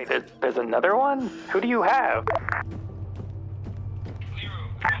 Wait, there's another one? Who do you have?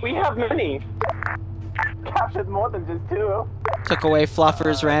 We have many. Captured more than just two. Took away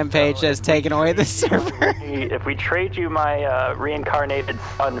Fluffer's rampage, has taken away the server. If we trade you my reincarnated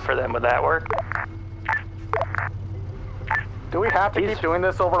son for them, would that work? Do we have to keep doing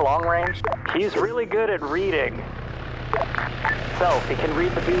this over long range? He's really good at reading. So he can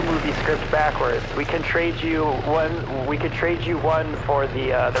read the Boo movie script backwards. We can trade you one. We could trade you one for the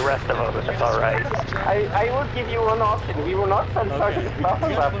rest of them. If that's all right. I will give you one option. We will not send Sergeant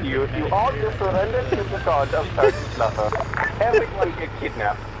Fluffer after you. If you all just surrender to the god of Sergeant Fluffer, everyone get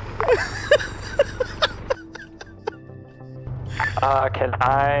kidnapped. Can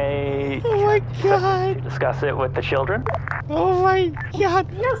I? Oh my god! Discuss it with the children. Oh my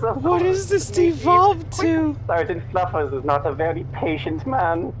god! Yes, of what course. is this devolved to? Sergeant Fluffers is not a very patient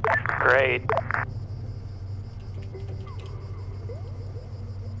man. Great.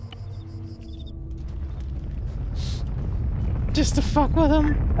 Just to fuck with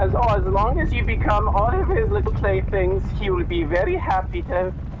him. As long as you become all of his little playthings, he will be very happy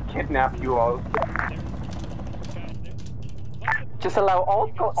to kidnap you all. Just allow all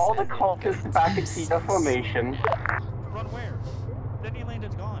the cultists back into your formation. Run where? Disneyland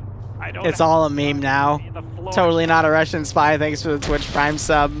is gone. It's all a meme now. Totally not a Russian spy. Thanks for the Twitch Prime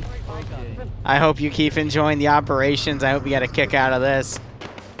sub. I hope you keep enjoying the operations. I hope you get a kick out of this.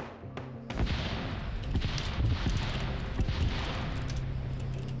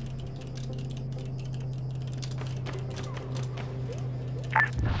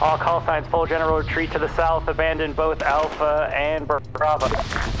 All call signs, full general retreat to the south. Abandon both Alpha and Bravo.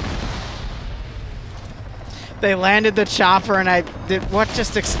 They landed the chopper and what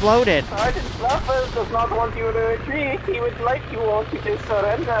just exploded? Sergeant Fluffers does not want you to retreat. He would like you all to just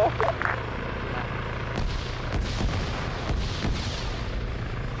surrender.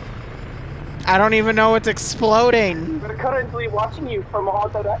 I don't even know what's exploding. We're currently watching you from all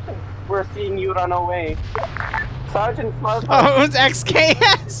directions. We're seeing you run away. Sergeant Fluffers. Oh, it was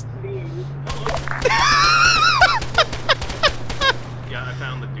XKS! Yeah, I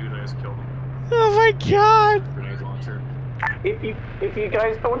found the dude. I just killed him. Oh my god! Grenade launcher. If you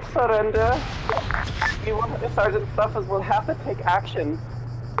guys don't surrender, Sergeant Fluffers will have to take action.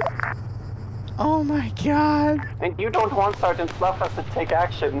 Oh my god. And you don't want Sergeant Fluffers to take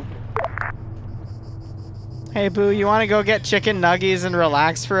action. Hey Boo, you wanna go get chicken nuggies and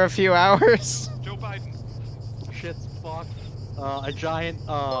relax for a few hours? Joe Biden. Shit's fucked. A giant,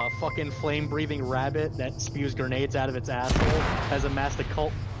 fucking flame-breathing rabbit that spews grenades out of its asshole has amassed a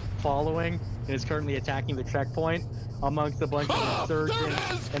cult following and is currently attacking the checkpoint amongst a bunch of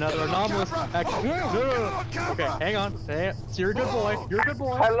insurgents and other anomalous Okay, hang on. Hey, you're a good boy. You're a good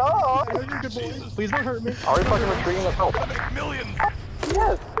boy. Hello? You're a good boy. Please don't hurt me. Are we fucking retreating as well?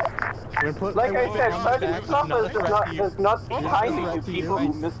 Yes. Like I said, Sergeant Fluffers does not be kind to people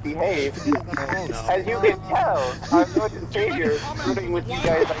who misbehave. As you can tell, our Lord and Savior is rooting with you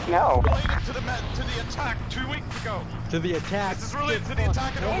guys right now. To the attack 2 weeks ago. To the attack. This is related to the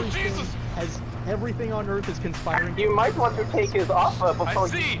attack of oh Jesus. As everything on Earth is conspiring. You might want to take his offer before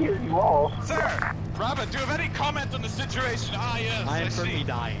he kills you all. Sir, Rabbit, do you have any comment on the situation? Ah, yes, I am currently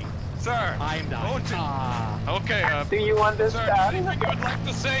dying. Sir, I am dying. Okay, do you understand? Sir, anything you would like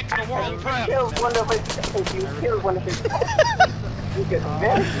to say to the world press? If you kill one of his you get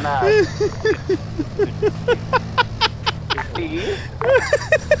very mad. See?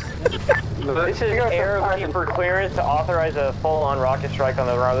 This is Air looking for clearance to authorize a full-on rocket strike on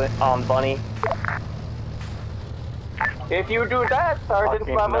the Bunny. If you do that, Sergeant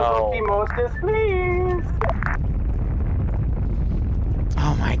Fluffers will be most displeased.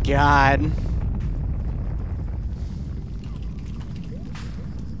 Oh my god.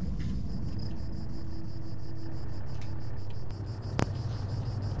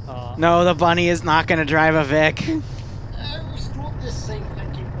 No, the bunny is not gonna drive a Vic. We stole this thing,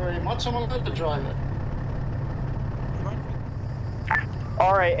 thank you very much. I'm allowed to drive it.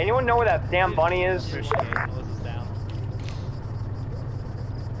 Alright, anyone know where that damn bunny is?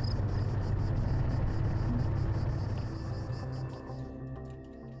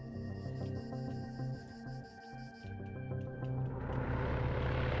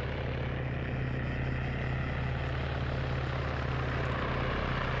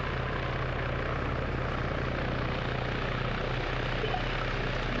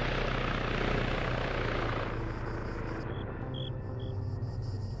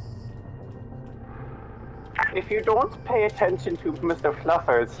 If you don't pay attention to Mr.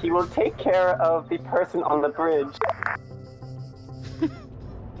 Fluffers, he will take care of the person on the bridge.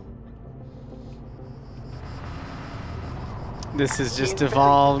 This has just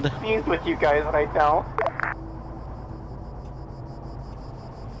evolved. He's with you guys right now.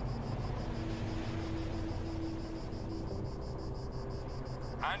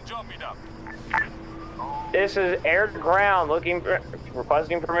 This is air to ground,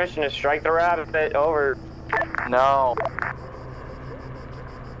 requesting permission to strike the rabbit. Over. No.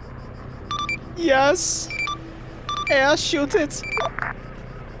 Yes. Air, shoot it.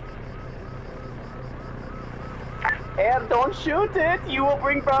 And don't shoot it! You will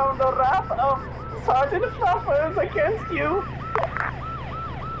bring down the wrath of Sergeant Fluffers against you!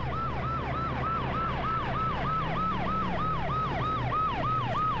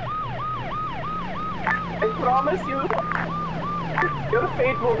 I promise you, your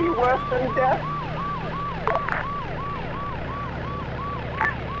fate will be worse than death.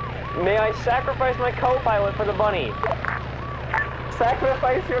 May I sacrifice my co-pilot for the bunny?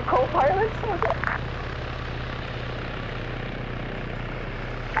 Sacrifice your co-pilot?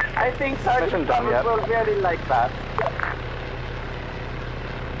 I think Sergeant Fluffers will really like that.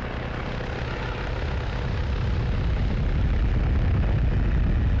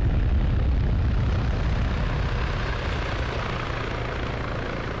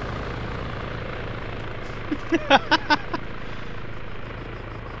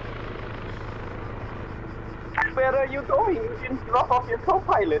 Where are you going? You can drop off your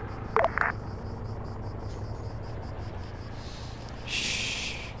co-pilot.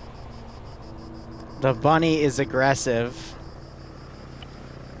 Shh. The bunny is aggressive.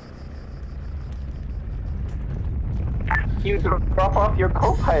 You drop off your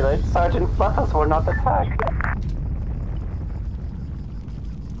co-pilot, Sergeant Fluffers will not attack.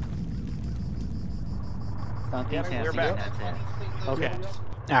 We're back. Okay.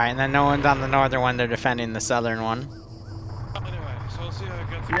 Alright, and then no one's on the northern one, they're defending the southern one.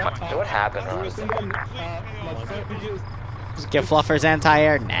 What happened? Just get Fluffer's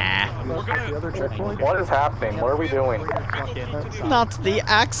anti-air? Nah. What is happening? What are we doing? Not the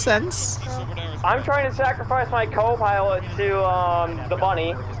accents. I'm trying to sacrifice my co-pilot to the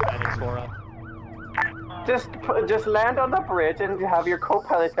bunny. Just land on the bridge and have your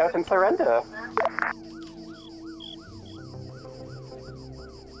co-pilot out and surrender.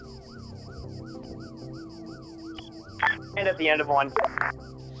 And at the end of one.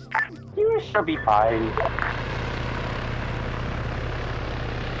 You should be fine.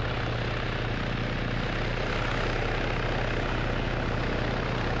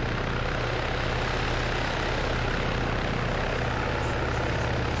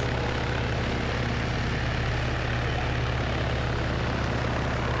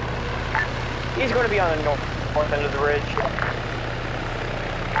 He's going to be on the north end of the bridge.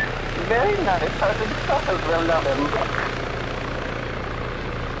 Very nice. Sergeant Fluffers will love him.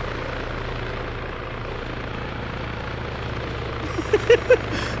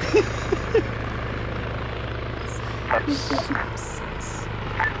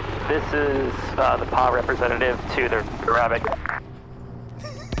 This is the PAW representative to the rabbit.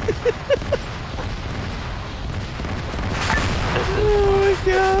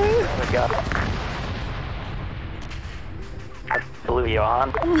 Oh my god. I blew you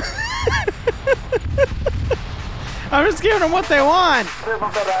on. I'm just giving them what they want.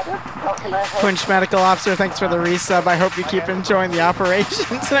 Quinch Medical Officer, thanks for the resub. I hope you keep enjoying the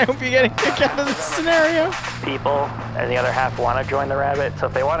operations, and I hope you get a kick out of this scenario. People, and the other half want to join the rabbit. So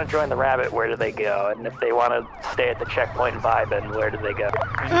if they want to join the rabbit, where do they go? And if they want to stay at the checkpoint vibing, where do they go?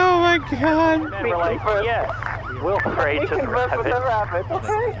 Oh my god. And we're like, yes, we'll pray to the rabbit.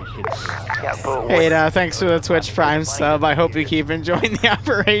 Yeah, but Hey, thanks for the Twitch Prime sub. I hope you keep enjoying the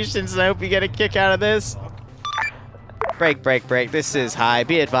operations, and I hope you get a kick out of this. Break. This is High.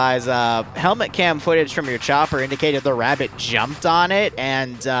 Be advised, helmet cam footage from your chopper indicated the rabbit jumped on it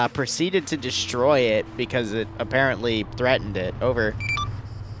and proceeded to destroy it because it apparently threatened it. Over.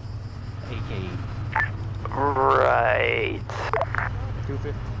 right.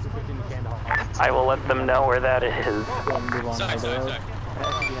 I will let them know where that is. Sorry.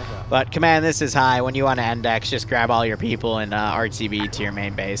 But Command, this is High. When you want to index, just grab all your people and RTB to your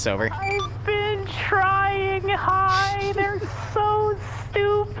main base. Over. I've been trying, High. They're so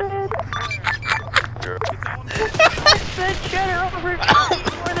stupid. The General Routine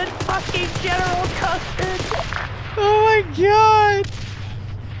more than fucking General Custard. Oh my god.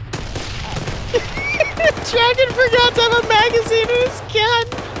 Dragon forgot to have a magazine in his gun.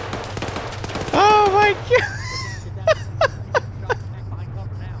 Oh my god.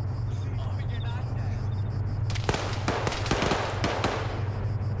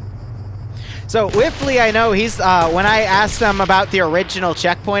 So Whipley, I know he's when I asked him about the original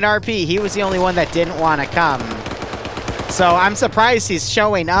Checkpoint RP, he was the only one that didn't want to come. So I'm surprised he's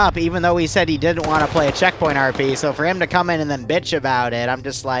showing up, even though he said he didn't want to play a Checkpoint RP. So for him to come in and then bitch about it, I'm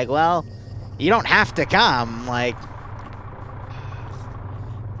just like, well, you don't have to come. Like,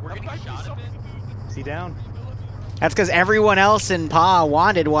 We're getting shot a bit. Is he down? that's because everyone else in PAW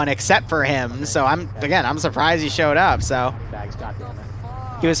wanted one except for him. So I'm surprised he showed up. So Bags, goddamn it.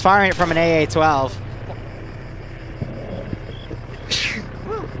 he was firing it from an AA-12.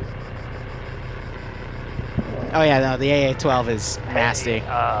 Oh yeah, no, the AA-12 is nasty.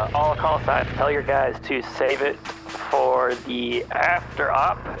 All call signs, tell your guys to save it for the after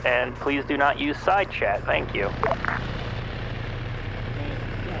op, and please do not use side chat. Thank you.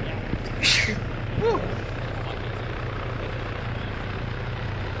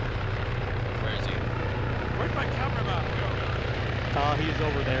 Where is he? Where'd my cameraman go? He's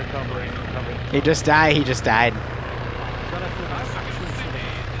over there covering. He just died. He just died.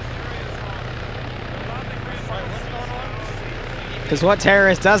 Because what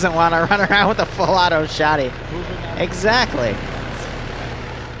terrorist doesn't want to run around with a full auto shotty? Exactly.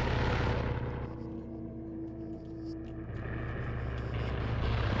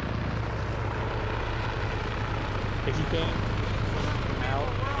 If you can.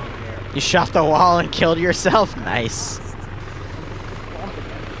 You shot the wall and killed yourself? Nice.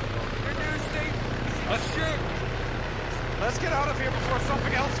 Let's shoot! Let's get out of here before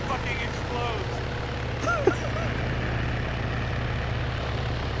something else fucking explodes!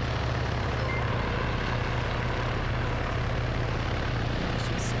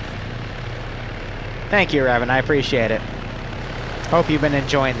 Thank you, Revan. I appreciate it. Hope you've been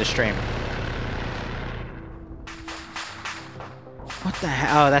enjoying the stream. What the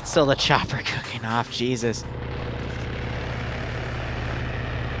hell? Oh, that's still the chopper cooking off. Jesus.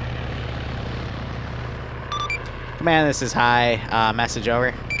 Command, this is high. Message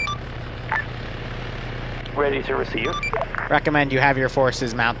over. Ready to receive. Recommend you have your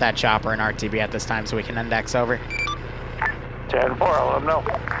forces mount that chopper and RTB at this time so we can index over. 10-4, I'll let them know.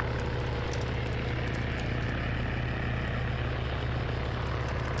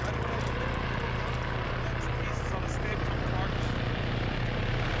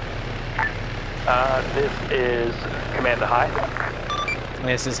 This is Command to High.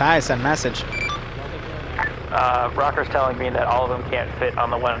 This is high. Send message. Rocker's telling me that all of them can't fit on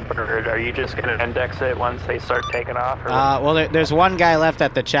the one bird. Are you just going to index it once they start taking off? Or Well, there's one guy left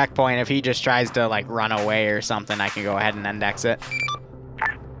at the checkpoint. If he just tries to, like, run away or something, I can go ahead and index it.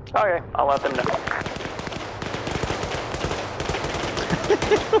 Okay, I'll let them know.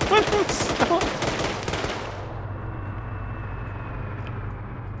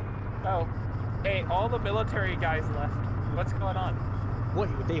 Oh, hey, all the military guys left. What's going on? What?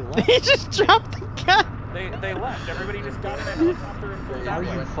 They left? He just dropped the gun. They left. Everybody just got in a helicopter and flew Are that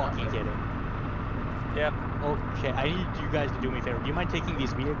way. you fucking kidding? Yep. Okay, I need you guys to do me a favor. Do you mind taking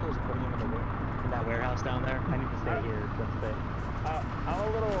these vehicles and putting them in that warehouse down there? I need to stay here for a bit. I'm a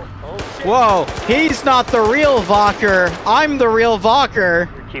little... Oh, shit. Whoa, he's not the real Valker. I'm the real Valker.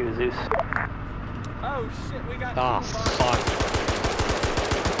 Your cue, Zeus. Oh, shit, we got... Oh, fuck.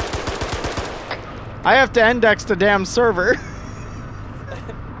 I have to index the damn server.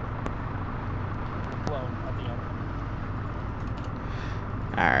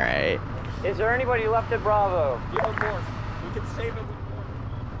 Alright. Is there anybody left at Bravo? Give him morph. We can save him with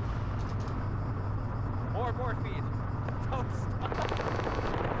morph. More morphine. Don't stop.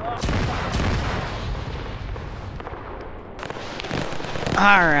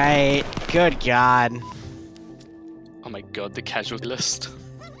 Alright. Good God. Oh my god, the casualty list.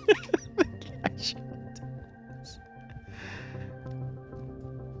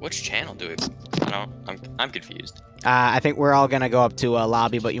 Which channel do we? I'm confused. I think we're all gonna go up to a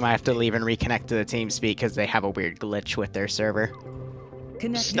lobby, but you might have to leave and reconnect to the TeamSpeak because they have a weird glitch with their server.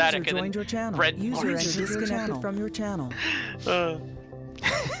 Connect Static user joined your channel. User disconnected from your channel.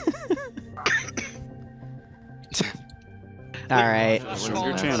 Alright.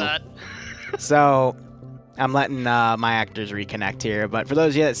 So, I'm letting my actors reconnect here, but for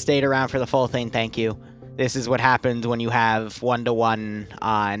those of you that stayed around for the full thing, thank you. This is what happens when you have one-to-one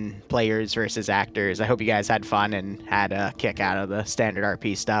on players versus actors. I hope you guys had fun and had a kick out of the standard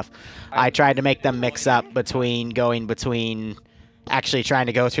RP stuff. I tried to make them mix up between actually trying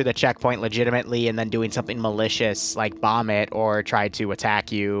to go through the checkpoint legitimately and then doing something malicious like bomb it or try to attack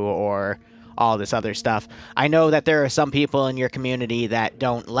you or all this other stuff. I know that there are some people in your community that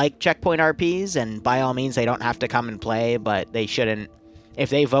don't like checkpoint RPs, and by all means they don't have to come and play, but they shouldn't if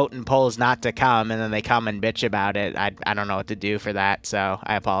they vote in polls not to come and then they come and bitch about it, I don't know what to do for that, so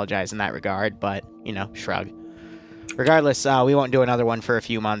I apologize in that regard, but, you know, shrug. Regardless, we won't do another one for a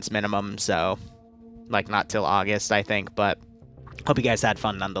few months minimum, so, like, not till August, I think, but hope you guys had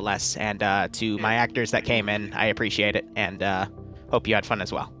fun nonetheless, and to my actors that came in, I appreciate it, and hope you had fun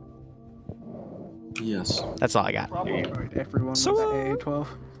as well. Yes. That's all I got. Everyone was at AA12.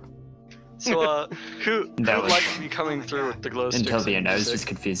 So, who would like to be coming through with the glow sticks? Until the end, I was just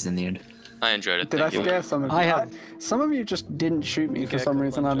confused in the end. I enjoyed it. Did I scare some of you? Some of you just didn't shoot me for some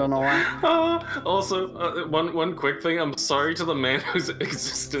reason. I don't know why. Also, one quick thing. I'm sorry to the man whose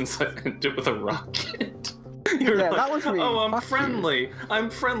existence I ended with a rocket. You're Yeah, like, that was me. Oh, I'm Fuck friendly. I'm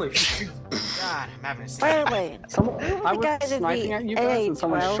friendly. God, I'm having a Wait, wait. I was sniping at you guys and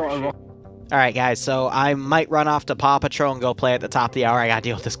someone shot a rocket. Alright guys, so I might run off to PAW Patrol and go play at the top of the hour. I gotta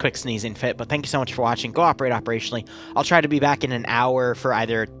deal with this quick sneezing fit, but thank you so much for watching. Go operate operationally. I'll try to be back in an hour for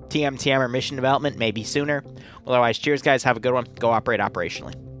either TMTM or mission development, maybe sooner. Otherwise, cheers guys, have a good one. Go operate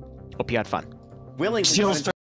operationally. Hope you had fun. Willing